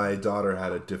happened? My daughter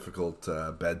had a difficult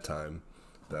bedtime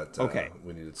that Okay.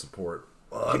 we needed support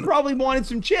She on. probably wanted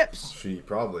some chips. She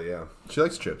probably, yeah. She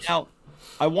likes chips. Now,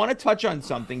 I want to touch on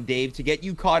something, Dave, to get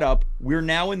you caught up. We're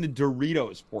now in the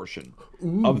Doritos portion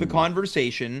of the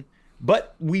conversation,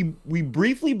 but we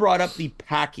briefly brought up the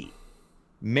Paqui.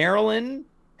 Marilyn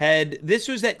had this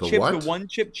was that The chip, what? the one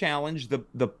chip challenge,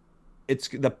 it's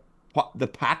the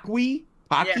Paqui.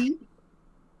 Yeah.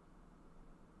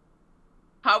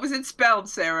 How is it spelled,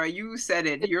 Sarah? You said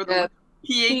it. You're the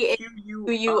Who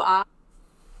Paqui. you are?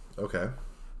 Okay.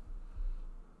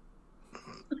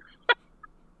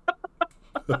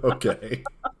 Okay.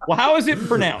 Well, how is it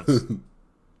pronounced?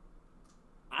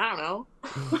 I don't know.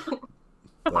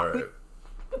 All right.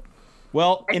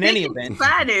 Well, I in think any it's event,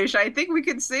 Spanish. I think we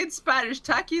could say it's Spanish.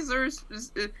 Takis are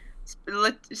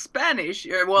Spanish.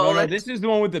 Well, no, this is the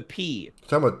one with the P.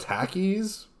 Talking about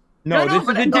Takis? No, No, this is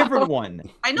but a I- different one.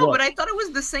 I know, Look, but I thought it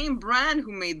was the same brand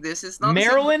who made this. It's not the same-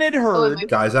 Marilyn had heard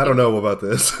Guys, I don't know about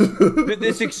this. that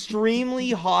this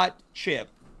extremely hot chip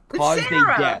It's caused a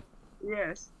Sarah. death.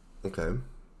 Yes. Okay.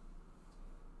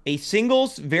 A single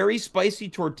very spicy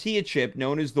tortilla chip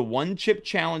known as the One Chip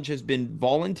Challenge has been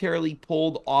voluntarily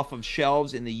pulled off of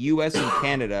shelves in the US and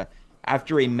Canada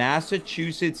after a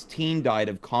Massachusetts teen died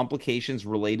of complications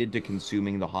related to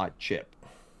consuming the hot chip.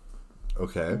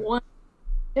 Okay. One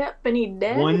chip and he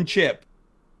dead. One chip.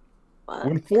 Fuck.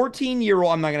 When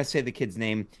 14-year-old, I'm not going to say the kid's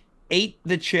name, ate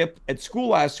the chip at school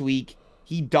last week,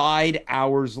 he died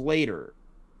hours later.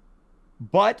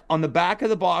 But on the back of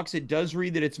the box, it does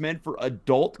read that it's meant for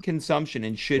adult consumption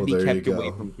and should be Well, there you kept away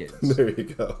go. from kids. There you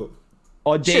go.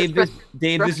 Oh, Dave, Shit,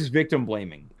 this is victim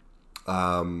blaming.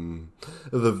 I don't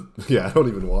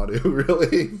even want to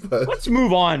really. But Let's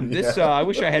move on. This Yeah. I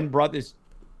wish I hadn't brought this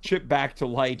chip back to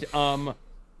light.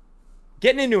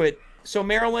 Getting into it. So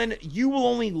Marilyn, you will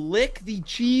only lick the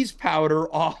cheese powder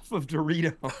off of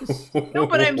Doritos. No,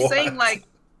 but I'm What? saying like.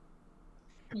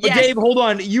 But Yes. Dave, hold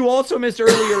on. You also missed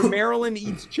earlier. Marilyn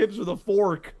eats chips with a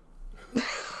fork.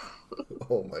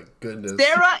 Oh my goodness.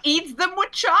 Sarah eats them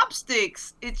with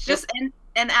chopsticks. It's just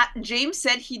James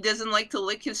said he doesn't like to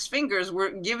lick his fingers. We're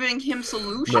giving him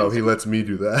solutions. No, he lets me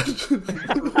do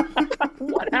that.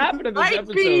 What happened to this Right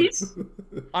episode? piece.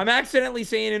 I'm accidentally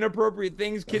saying inappropriate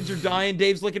things. Kids are dying.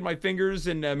 Dave's licking my fingers,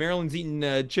 and Marilyn's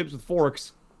eating chips with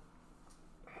forks.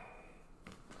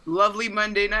 Lovely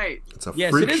Monday night. It's a Yes,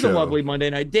 freak it is show. a lovely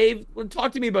Monday night. Dave,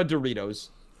 talk to me about Doritos.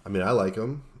 I mean, I like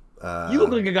them. You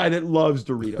look like a guy that loves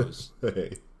Doritos.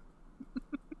 Hey.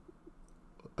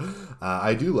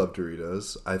 I do love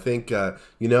Doritos. I think,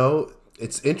 you know,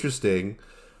 it's interesting.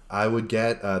 I would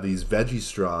get these veggie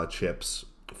straw chips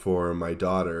for my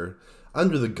daughter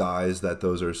under the guise that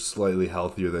those are slightly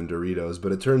healthier than Doritos,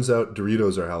 but it turns out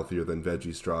Doritos are healthier than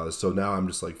veggie straws. So now I'm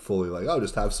just like fully like, oh,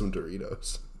 just have some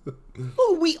Doritos.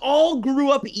 Oh, we all grew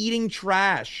up eating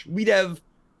trash. We'd have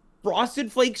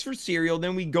Frosted Flakes for cereal,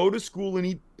 then we'd go to school and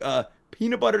eat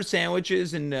peanut butter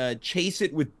sandwiches and chase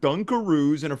it with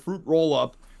Dunkaroos and a fruit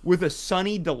roll-up with a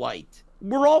Sunny Delight.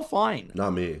 We're all fine.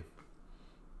 Not me.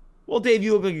 Well, Dave,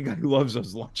 you look like a guy who loves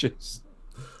those lunches.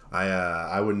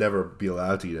 I would never be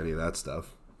allowed to eat any of that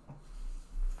stuff.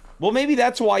 Well, maybe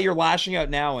that's why you're lashing out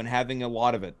now and having a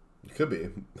lot of it. It could be.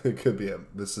 It could be.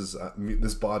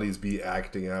 This body's be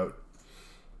acting out.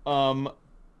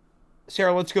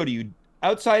 Sarah, let's go to you.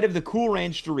 Outside of the Cool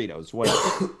Ranch Doritos, what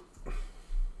else?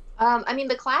 I mean,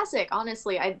 the classic,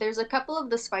 honestly. There's a couple of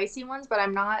the spicy ones, but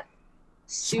I'm not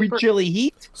super... Sweet Chili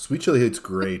Heat? Sweet chili heat's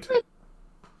great.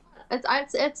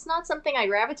 It's not something I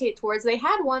gravitate towards. They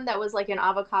had one that was like an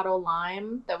avocado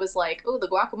lime that was like, oh, the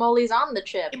guacamole's on the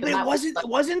chip. But it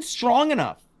wasn't strong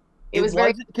enough. It was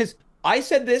very... Because I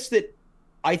said this, that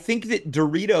I think that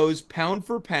Doritos, pound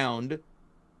for pound,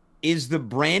 is the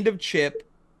brand of chip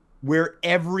where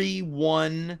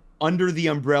everyone under the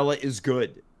umbrella is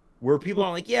good. Where people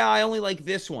are like, yeah, I only like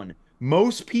this one.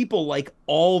 Most people like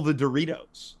all the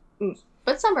Doritos.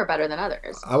 But some are better than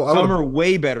others. Some are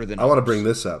way better than others. I want to bring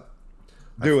this up.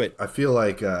 Do it. I feel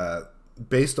like,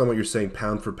 based on what you're saying,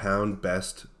 pound for pound,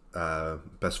 best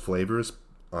flavors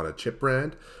on a chip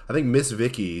brand, I think Miss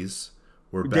Vicky's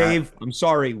were bad. Dave, I'm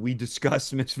sorry. We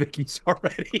discussed Miss Vicky's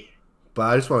already. But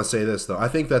I just want to say this, though. I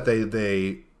think that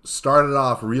they started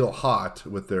off real hot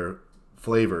with their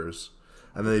flavors,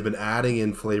 and then they've been adding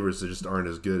in flavors that just aren't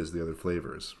as good as the other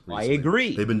flavors recently. I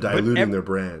agree. They've been diluting their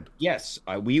brand. Yes.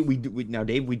 We now,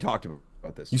 Dave, we talked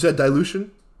about this. You said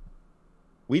dilution?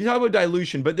 We talked about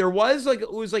dilution, but there was like,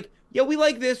 it was like, yeah, we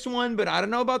like this one, but I don't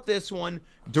know about this one.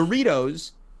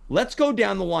 Doritos, let's go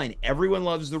down the line. Everyone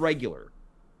loves the regular.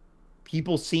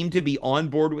 People seem to be on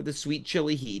board with the Sweet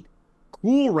Chili Heat.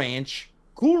 Cool Ranch,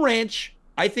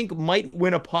 I think might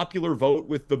win a popular vote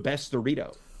with the best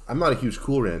Dorito. I'm not a huge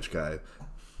Cool Ranch guy.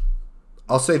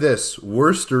 I'll say this: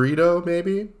 worst Dorito,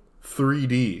 maybe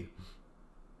 3D.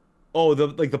 Oh,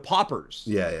 the poppers.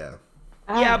 Yeah.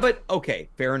 Yeah, but okay,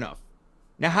 fair enough.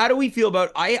 Now, how do we feel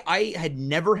about? I had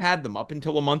never had them up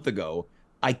until a month ago.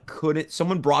 I couldn't.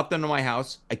 Someone brought them to my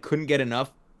house. I couldn't get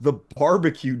enough. The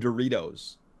barbecue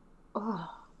Doritos. Oh.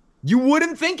 You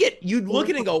wouldn't think it. You'd look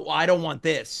at it and go, well, I don't want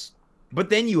this.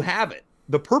 But then you have it.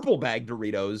 The purple bag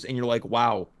Doritos, and you're like,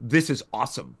 wow, this is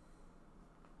awesome.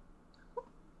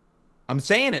 I'm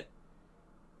saying it.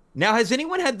 Now, has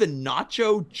anyone had the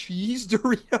nacho cheese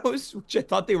Doritos? Which I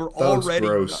thought they were already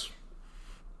gross.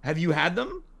 Have you had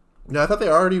them? No, I thought they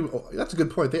already... That's a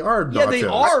good point. They are nachos. Yeah, they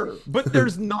are. But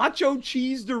there's nacho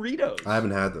cheese Doritos. I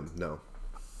haven't had them, no.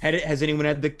 Has anyone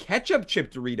had the ketchup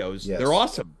chip Doritos? Yes. They're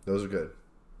awesome. Those are good.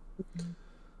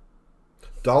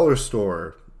 Dollar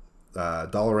store,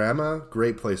 Dollarama,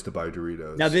 great place to buy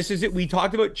Doritos. Now, this is it. We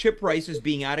talked about chip prices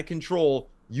being out of control.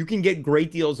 You can get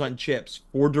great deals on chips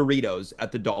for Doritos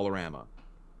at the Dollarama.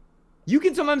 You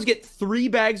can sometimes get 3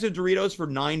 bags of Doritos for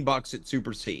 $9 at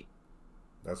Super C.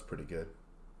 That's pretty good.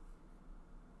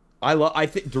 I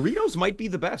think Doritos might be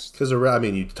the best. Because I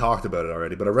mean, you talked about it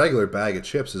already, but a regular bag of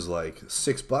chips is like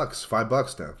 $6,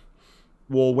 $5 now.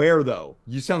 Well, where though?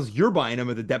 Sounds you're buying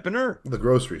them at the Depanneur. The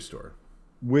grocery store.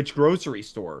 Which grocery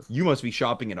store? You must be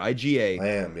shopping at IGA. I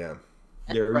am, yeah.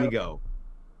 There you go.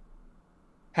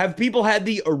 Have people had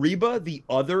the Ariba, the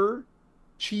other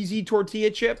cheesy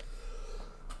tortilla chip?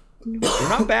 They're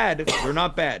not bad. They're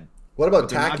not bad. What about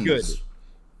they're not good. Takis?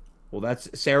 Well,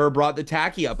 Sarah brought the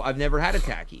tacky up. I've never had a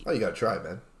tacky. Oh, you gotta try it,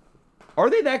 man. Are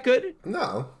they that good?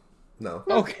 No.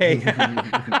 Okay. They're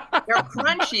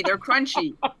crunchy. They're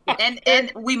crunchy,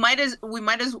 and we might as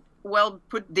well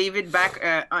put David back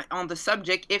on the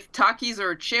subject. If Takis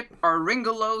are a chip, are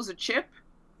Ringolos a chip?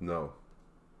 No.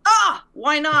 Ah,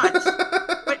 why not?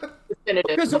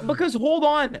 because hold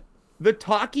on, the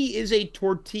Taki is a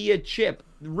tortilla chip.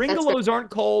 Ringolos aren't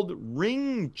called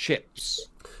ring chips.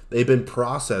 They've been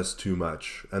processed too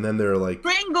much, and then they're like...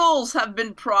 Pringles have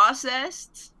been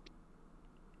processed.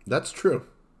 That's true.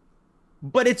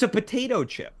 but it's a potato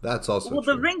chip. That's also Well,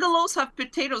 the true. Ringolos have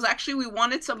potatoes. Actually, we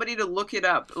wanted somebody to look it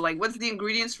up. Like, what's the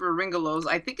ingredients for Ringolos?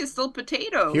 I think it's still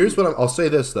potato. Here's what I'll say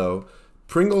this though: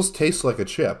 Pringles taste like a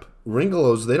chip.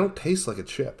 Ringolos, they don't taste like a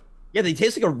chip. Yeah, they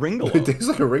taste like a They Ringolo. taste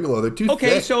like a Ringolo. They're too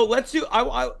Okay, thick. so let's do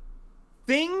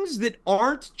things that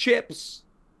aren't chips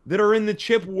that are in the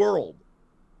chip world.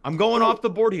 I'm going off the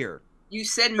board here. You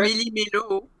said Mili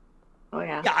Milo. Oh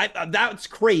yeah. Yeah, that's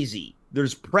crazy.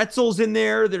 There's pretzels in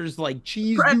there. There's like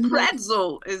cheese doodles.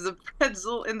 Pretzel is a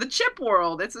pretzel in the chip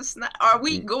world. It's a snack. Are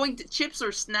we going to chips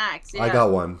or snacks? I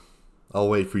got one. I'll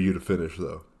wait for you to finish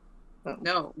though.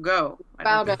 No, go.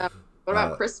 What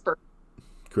about CRISPR?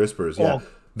 Crispers, yeah. Oh,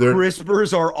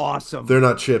 Crispers are awesome. They're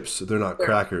not chips. They're not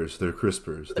crackers. They're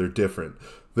crispers. They're different.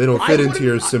 They don't fit into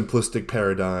your simplistic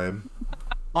paradigm.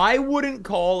 I wouldn't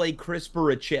call a crisper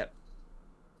a chip.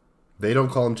 They don't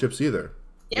call them chips either.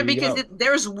 Yeah, because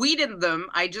there's wheat in them.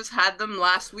 I just had them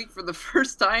last week for the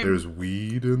first time. There's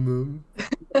weed in them.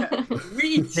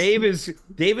 Wheat. Dave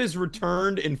is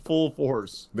returned in full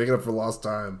force. Making up for lost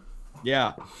time.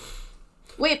 Yeah.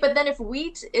 Wait, but then if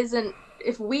wheat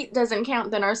doesn't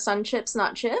count, then are Sun Chips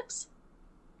not chips?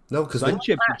 No, because Sun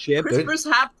chips are chips.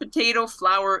 Crispers have potato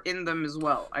flour in them as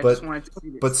well. I just wanted to see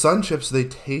this. But Sun Chips, they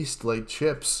taste like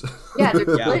chips. Yeah,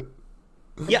 they're Yeah.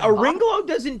 Yeah, a Ringolo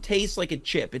doesn't taste like a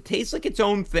chip. It tastes like its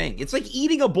own thing. It's like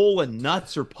eating a bowl of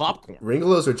nuts or popcorn.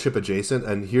 Ringolos are chip adjacent,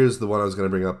 and here's the one I was going to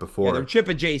bring up before. Yeah, they're chip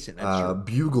adjacent. That's true.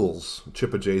 Bugles,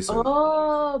 chip adjacent.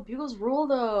 Oh, Bugles rule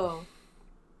though.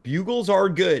 Bugles are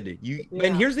good.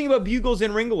 And here's the thing about Bugles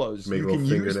and Ringolos. Make You little can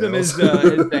use them fingernails.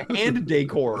 as the hand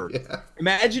decor. Yeah.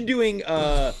 Imagine doing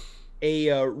a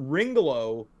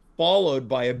Ringolo followed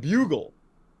by a Bugle.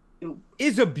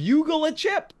 Is a Bugle a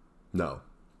chip? No.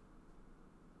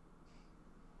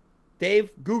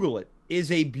 Dave, Google it.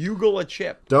 Is a Bugle a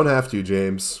chip? Don't have to,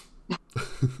 James.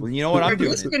 Well, you know what? I'm They're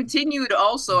doing it. discontinued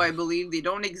also, I believe. They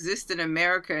don't exist in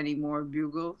America anymore,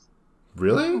 Bugles.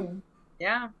 Really?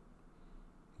 Yeah.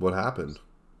 What happened?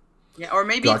 Yeah, or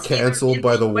maybe Got it's either canceled in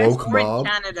by the US woke or in mob?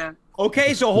 Canada.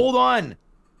 Okay, so hold on.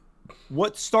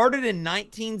 What started in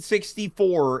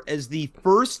 1964 as the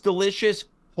first delicious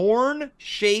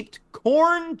horn-shaped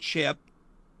corn chip,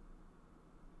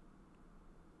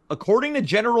 according to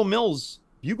General Mills,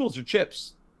 Bugles are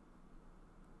chips.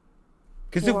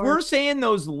 Because if we're saying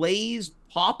those Lay's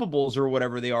Poppables or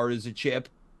whatever they are is a chip,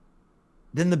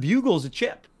 then the Bugle's a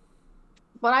chip.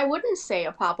 But I wouldn't say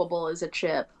a poppable is a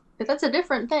chip. That's a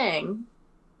different thing.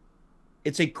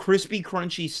 It's a crispy,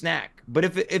 crunchy snack. But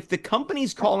if the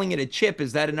company's calling it a chip,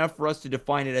 is that enough for us to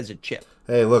define it as a chip?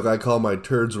 Hey, look, I call my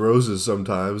turds roses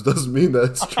sometimes. Doesn't mean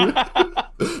that's true.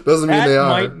 Doesn't mean they That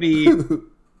are. might be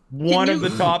one of the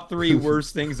top 3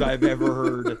 worst things I've ever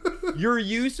heard. Your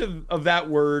use of that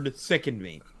word sickened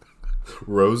me.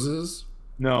 Roses?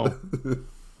 No.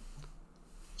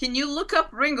 Can you look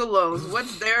up Ringolos?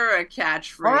 What's their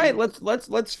catchphrase? All right,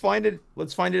 let's find it.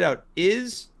 Let's find it out.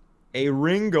 Is a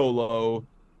Ringolo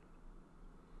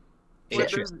a What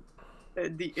chip?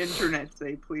 does the internet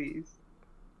say, please?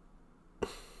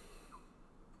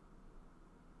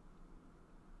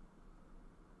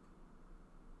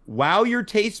 Wow your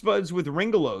taste buds with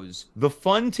Ringolos. The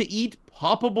fun to eat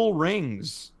poppable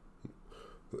rings.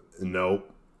 Nope.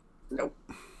 Nope.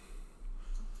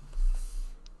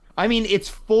 I mean, it's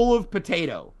full of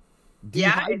potato.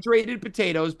 Yeah, Dehydrated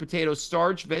potatoes, potato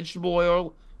starch, vegetable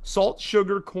oil, salt,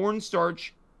 sugar,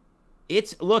 cornstarch.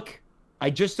 Look, I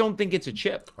just don't think it's a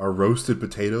chip. Are roasted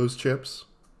potatoes chips?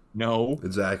 No.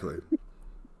 Exactly.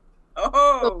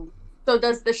 Oh, So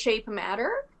does the shape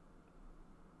matter?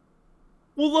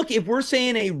 Well, look, if we're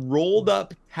saying a rolled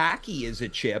up tacky is a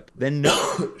chip, then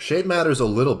no. Shape matters a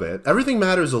little bit. Everything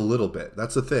matters a little bit.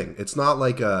 That's the thing. It's not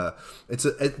like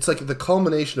it's like the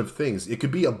culmination of things. It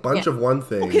could be a bunch of one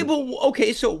thing.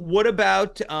 Okay, so what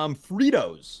about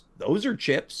Fritos? Those are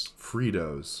chips.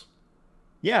 Fritos.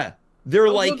 Yeah. They're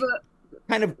those like are the-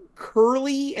 kind of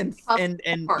curly and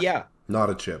yeah. Not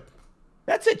a chip.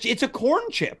 That's it. It's a corn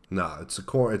chip. Nah, it's a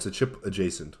corn. It's a chip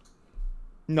adjacent.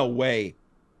 No way.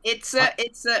 It's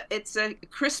a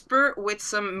crisper with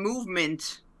some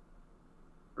movement,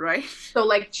 right? So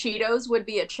like Cheetos would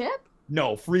be a chip?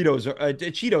 No,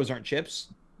 Cheetos aren't chips.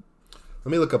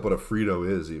 Let me look up what a Frito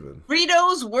is even.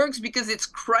 Fritos works because it's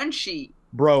crunchy.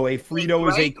 Bro, a Frito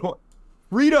is a Right?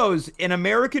 Fritos, an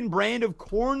American brand of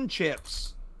corn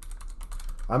chips.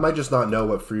 I might just not know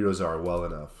what Fritos are well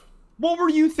enough. What were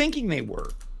you thinking they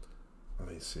were? Let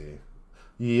me see.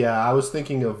 Yeah, I was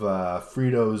thinking of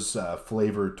Fritos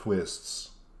flavor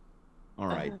twists. All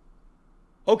right.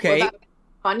 What Okay. about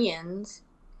Funyuns?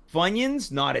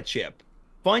 Funyuns, not a chip.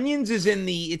 Funyuns is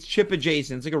it's chip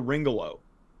adjacent. It's like a Ringolo.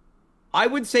 I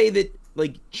would say that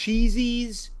like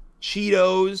Cheesies,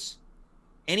 Cheetos,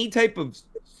 any type of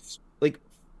like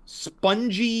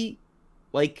spongy,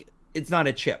 like it's not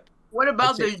a chip. What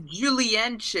about It's the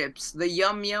julienne chips? The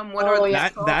yum yum. What Oh, are yeah.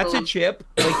 that's a chip.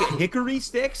 Like hickory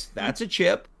sticks, that's a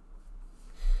chip.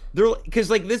 They're because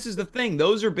like this is the thing.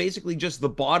 Those are basically just the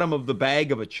bottom of the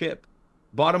bag of a chip.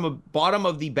 Bottom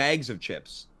of the bags of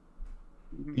chips.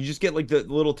 You just get like the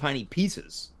little tiny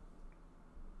pieces.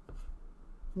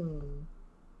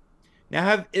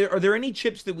 Now are there any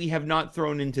chips that we have not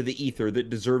thrown into the ether that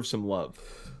deserve some love?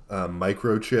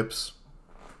 Microchips.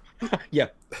 Yeah.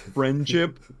 Friend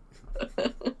chip.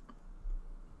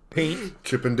 Paint.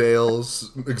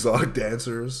 Chippendales, exotic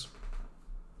dancers.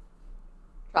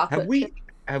 Chocolate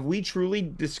Have we truly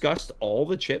discussed all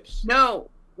the chips? No,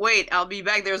 wait, I'll be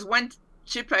back. There's one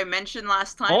chip I mentioned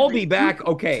last time. I'll be back.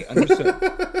 Okay, understood.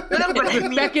 No, but I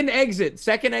mean,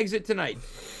 Second exit tonight.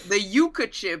 the yuca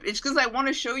chip. It's because I want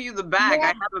to show you the bag. Yeah. I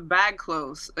have a bag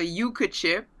close. A yuca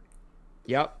chip.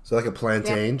 Yep. So like a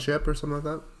plantain chip or something like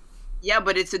that? Yeah,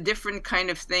 but it's a different kind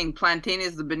of thing. Plantain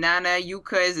is the banana.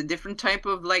 Yuca is a different type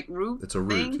of like root. It's a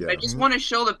root, thing. yeah. I just want to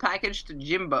show the package to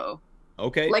Jimbo.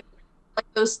 Okay. Like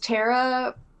those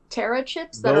Terra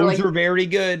chips that Those are like are very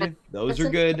good. Those are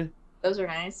good. those are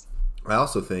nice. I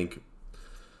also think,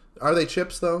 are they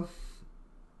chips though?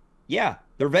 Yeah,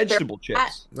 they're vegetable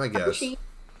chips. I guess. Here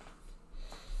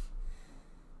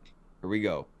we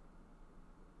go.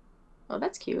 Oh,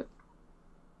 that's cute.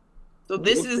 So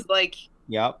this is like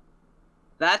Yep.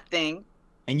 that thing.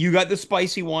 And you got the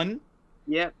spicy one.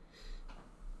 Yep.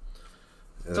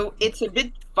 So it's a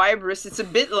bit fibrous. It's a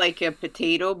bit like a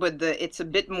potato, but it's a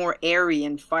bit more airy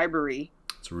and fibery.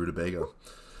 It's a rutabaga.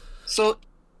 So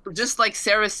just like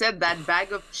Sarah said, that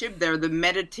bag of chip there, the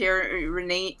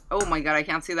Mediterranean, oh my God, I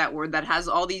can't say that word, that has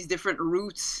all these different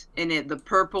roots in it. The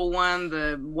purple one,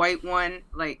 the white one,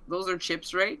 like those are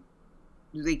chips, right?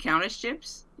 Do they count as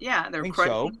chips? Yeah, they're I think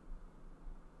crunchy.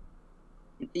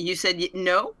 so. You said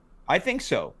no? I think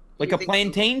so. Like You a think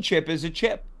plantain chip is a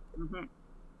chip. Mm-hmm.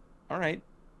 All right.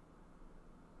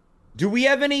 Do we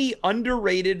have any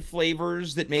underrated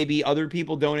flavors that maybe other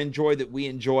people don't enjoy that we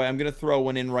enjoy? I'm going to throw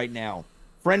one in right now.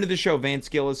 Friend of the show, Vance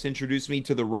Gillis, introduced me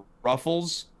to the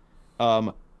Ruffles,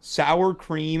 sour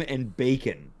cream and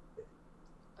bacon.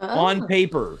 On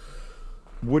paper,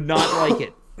 would not like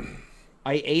it.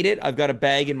 I ate it. I've got a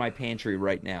bag in my pantry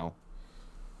right now.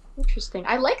 Interesting.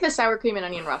 I like the sour cream and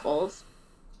onion ruffles.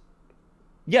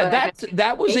 Yeah, But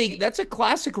that's a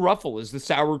classic Ruffle, is the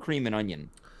sour cream and onion.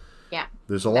 Yeah.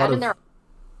 There's a lot of. Their...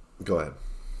 Go ahead.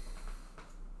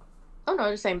 Oh no, I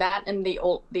was just saying that and the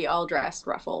all dressed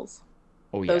ruffles.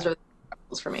 Oh yeah. Those are the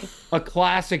ruffles for me. A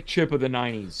classic chip of the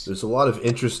 90s. There's a lot of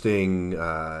interesting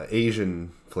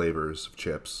Asian flavors of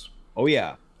chips. Oh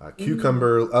yeah.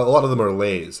 Cucumber. A lot of them are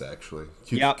Lay's, actually.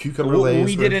 Cucumber Lay's.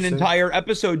 We did an entire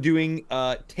episode doing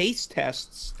taste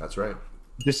tests. That's right.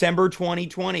 December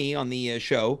 2020 on the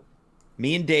show.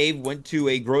 Me and Dave went to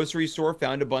a grocery store,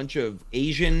 found a bunch of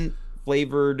Asian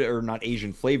flavored, or not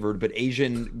Asian flavored, but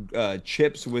Asian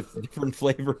chips with different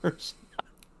flavors.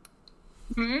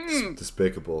 It's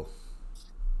despicable.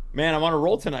 Man, I'm on a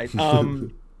roll tonight.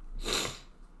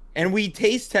 And we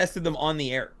taste tested them on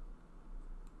the air.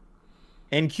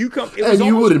 And cucumber. And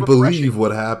you wouldn't believe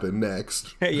what happened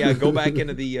next. Yeah, go back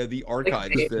into the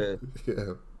archives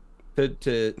Yeah.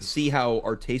 to see how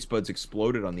our taste buds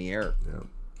exploded on the air. Yeah.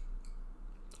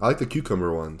 I like the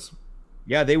cucumber ones.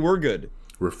 Yeah, they were good.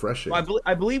 Refreshing.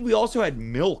 I believe we also had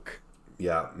milk.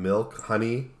 Yeah, milk,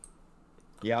 honey.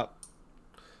 Yeah.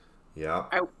 Yeah.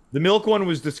 The milk one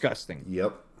was disgusting.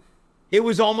 Yep. It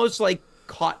was almost like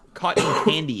cotton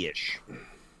candy-ish.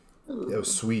 It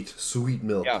was sweet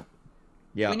milk. Yeah.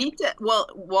 Yeah. We need to, well,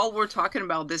 while we're talking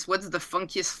about this, what's the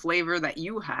funkiest flavor that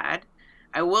you had?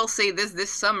 I will say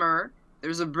this summer,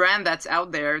 there's a brand that's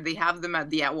out there. They have them at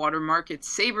the Atwater Market,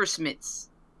 Sabersmiths.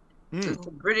 So it's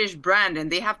a British brand, and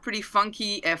they have pretty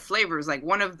funky flavors. Like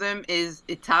one of them is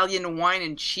Italian wine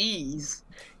and cheese.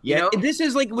 Yeah, you know? this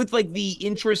is like with like the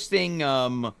interesting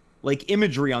like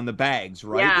imagery on the bags,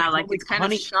 right? Yeah, like it's kind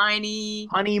of shiny.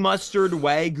 Honey mustard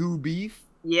Wagyu beef.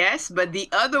 Yes, but the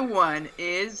other one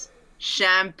is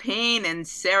champagne and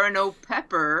Serrano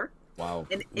pepper. Wow.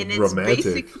 And it's romantic.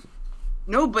 basic.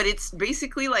 No, but it's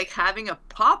basically like having a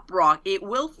pop rock. It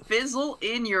will fizzle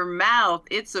in your mouth.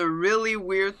 It's a really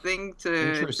weird thing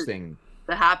to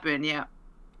happen. Yeah,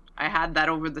 I had that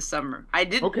over the summer. I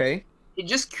did. Okay. It's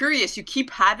just curious. You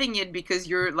keep having it because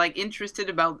you're like interested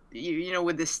about you know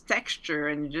with this texture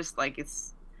and just like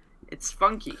it's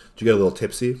funky. Did you get a little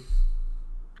tipsy?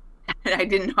 I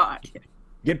did not.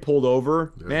 Get pulled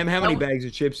over. Yeah. Ma'am, how many bags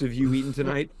of chips have you eaten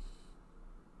tonight?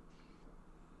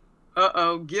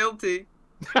 Uh-oh, guilty.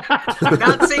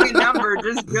 Not saying a number,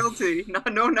 just guilty.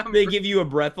 No number. They give you a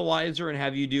breathalyzer and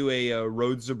have you do a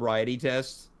road sobriety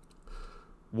test,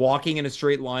 walking in a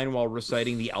straight line while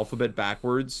reciting the alphabet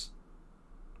backwards.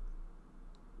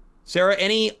 Sarah,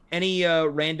 any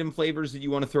random flavors that you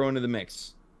want to throw into the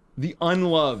mix? The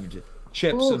unloved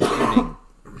chips of the evening.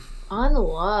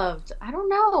 Unloved. I don't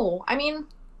know. I mean,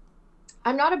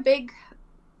 I'm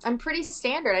pretty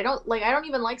standard. I don't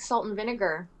even like salt and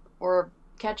vinegar or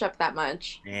ketchup that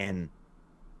much. Man.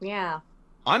 Yeah.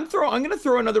 I'm gonna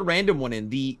throw another random one in.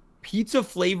 The pizza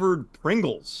flavored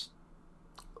Pringles.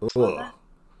 Ugh.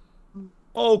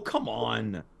 Oh, come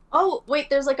on. Oh, wait,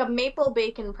 there's like a maple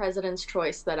bacon President's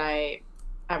Choice that I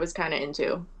was kind of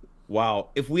into. Wow.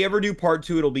 If we ever do part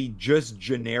 2, it'll be just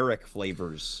generic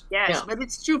flavors. Yes, Yeah. but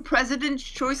it's true. President's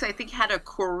Choice, I think, had a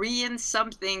Korean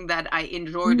something that I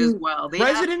enjoyed as well.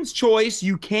 President's Choice,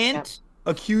 you can't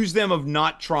accuse them of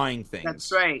not trying things.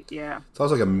 That's right, yeah.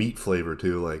 Sounds like a meat flavor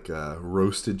too, like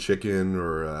roasted chicken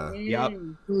or. Yep.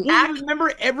 Mm. Well,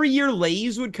 remember every year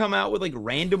Lay's would come out with like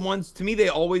random ones. To me, they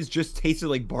always just tasted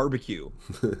like barbecue.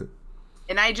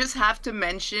 And I just have to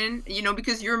mention,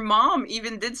 because your mom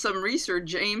even did some research,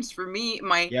 James, for me,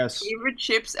 my favorite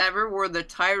chips ever were the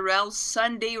Tyrell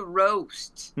Sunday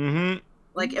Roast. Mm-hmm.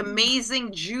 Like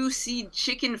amazing, juicy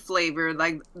chicken flavor.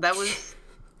 Like that was...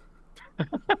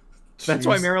 That's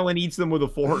why Marilyn eats them with a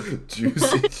fork.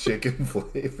 Juicy chicken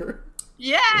flavor?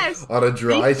 Yes! On a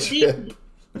dry chip.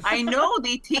 I know,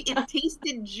 it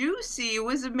tasted juicy. It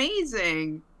was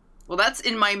amazing. Well, that's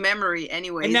in my memory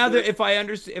anyway. And now, if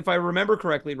I remember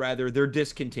correctly, rather, they're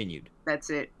discontinued. That's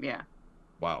it, yeah.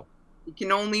 Wow. You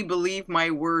can only believe my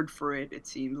word for it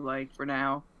seems like, for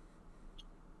now.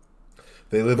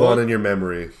 They live on in your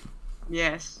memory.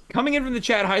 Yes. Coming in from the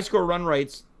chat, High Score Run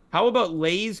writes, how about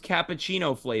Lay's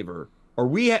cappuccino flavor? Are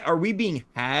we being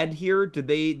had here? Did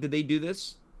they do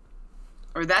this?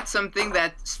 Or that's something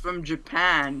that's from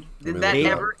Japan. Did that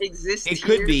ever exist It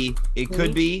here? could be. It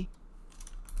could be.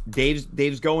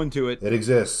 Dave's going to it. It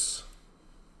exists.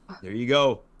 There you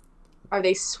go. Are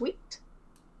they sweet?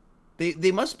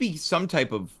 They must be some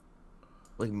type of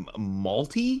like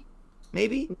malty,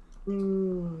 maybe.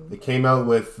 They came out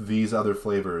with these other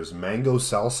flavors: mango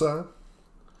salsa,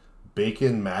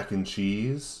 bacon mac and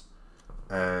cheese,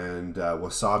 and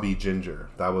wasabi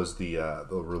ginger. That was the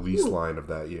release line of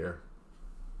that year.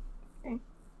 Okay.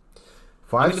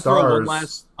 5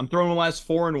 stars. I'm throwing one last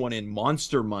foreign one in.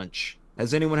 Monster Munch.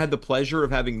 Has anyone had the pleasure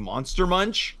of having Monster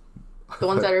Munch? The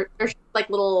ones that are like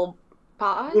little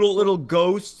pods? Little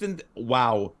ghosts and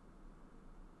wow.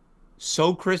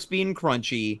 So crispy and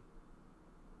crunchy.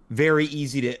 Very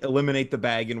easy to eliminate the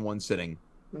bag in one sitting.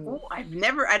 Oh, I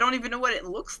don't even know what it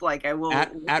looks like. I will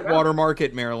At Water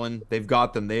Market, Maryland, they've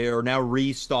got them. They are now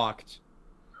restocked.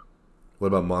 What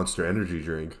about Monster Energy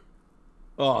drink?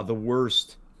 Oh, the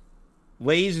worst.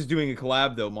 Lay's is doing a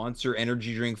collab though. Monster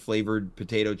Energy drink flavored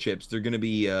potato chips. They're gonna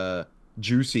be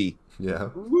juicy. Yeah.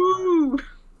 Woo!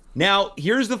 Now,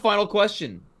 here's the final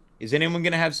question. Is anyone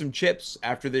gonna have some chips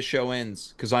after this show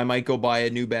ends? Because I might go buy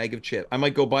a new bag of chips. I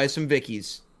might go buy some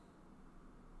Vickies.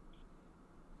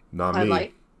 Not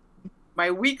me.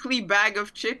 My weekly bag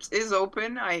of chips is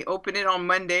open. I open it on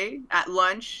Monday at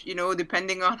lunch,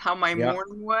 depending on how my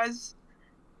morning was.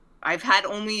 I've had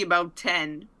only about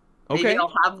 10. Okay. Maybe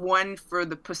I'll have one for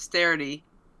the posterity.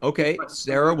 Okay.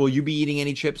 Sarah, will you be eating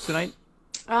any chips tonight?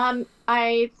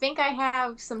 I think I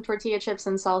have some tortilla chips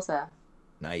and salsa.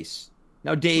 Nice.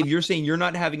 Now, Dave, you're saying you're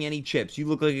not having any chips. You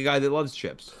look like a guy that loves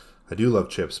chips. I do love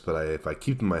chips, but if I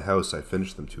keep them in my house, I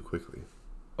finish them too quickly.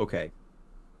 Okay.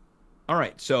 All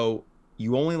right. So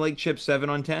you only like chips 7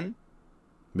 on 10?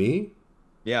 Me?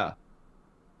 Yeah.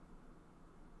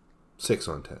 6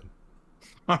 on 10.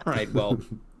 All right. Well,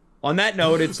 on that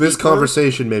note, it's this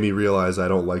conversation made me realize I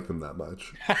don't like them that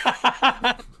much.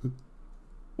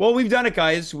 Well, we've done it,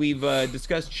 guys. We've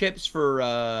discussed chips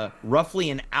for roughly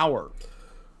an hour.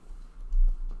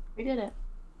 We did it.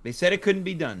 They said it couldn't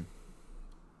be done.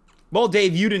 Well,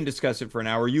 Dave, you didn't discuss it for an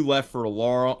hour. You left for a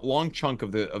long chunk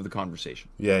of the conversation.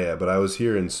 Yeah, but I was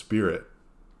here in spirit.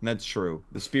 That's true.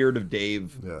 The spirit of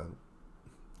Dave. Yeah.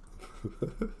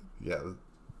 Yeah.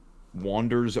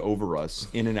 Wanders over us,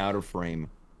 in and out of frame.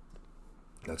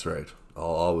 That's right. I'll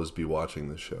always be watching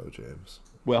this show, James.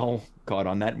 Well, God,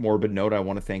 on that morbid note, I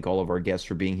want to thank all of our guests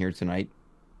for being here tonight.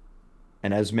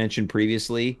 And as mentioned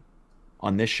previously,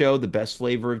 on this show, the best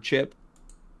flavor of chip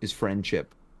is friend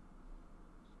chip.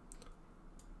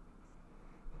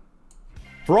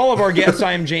 For all of our guests,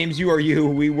 I am James, you are you.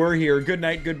 We were here. Good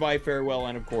night, goodbye, farewell,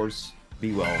 and of course,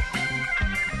 Be well.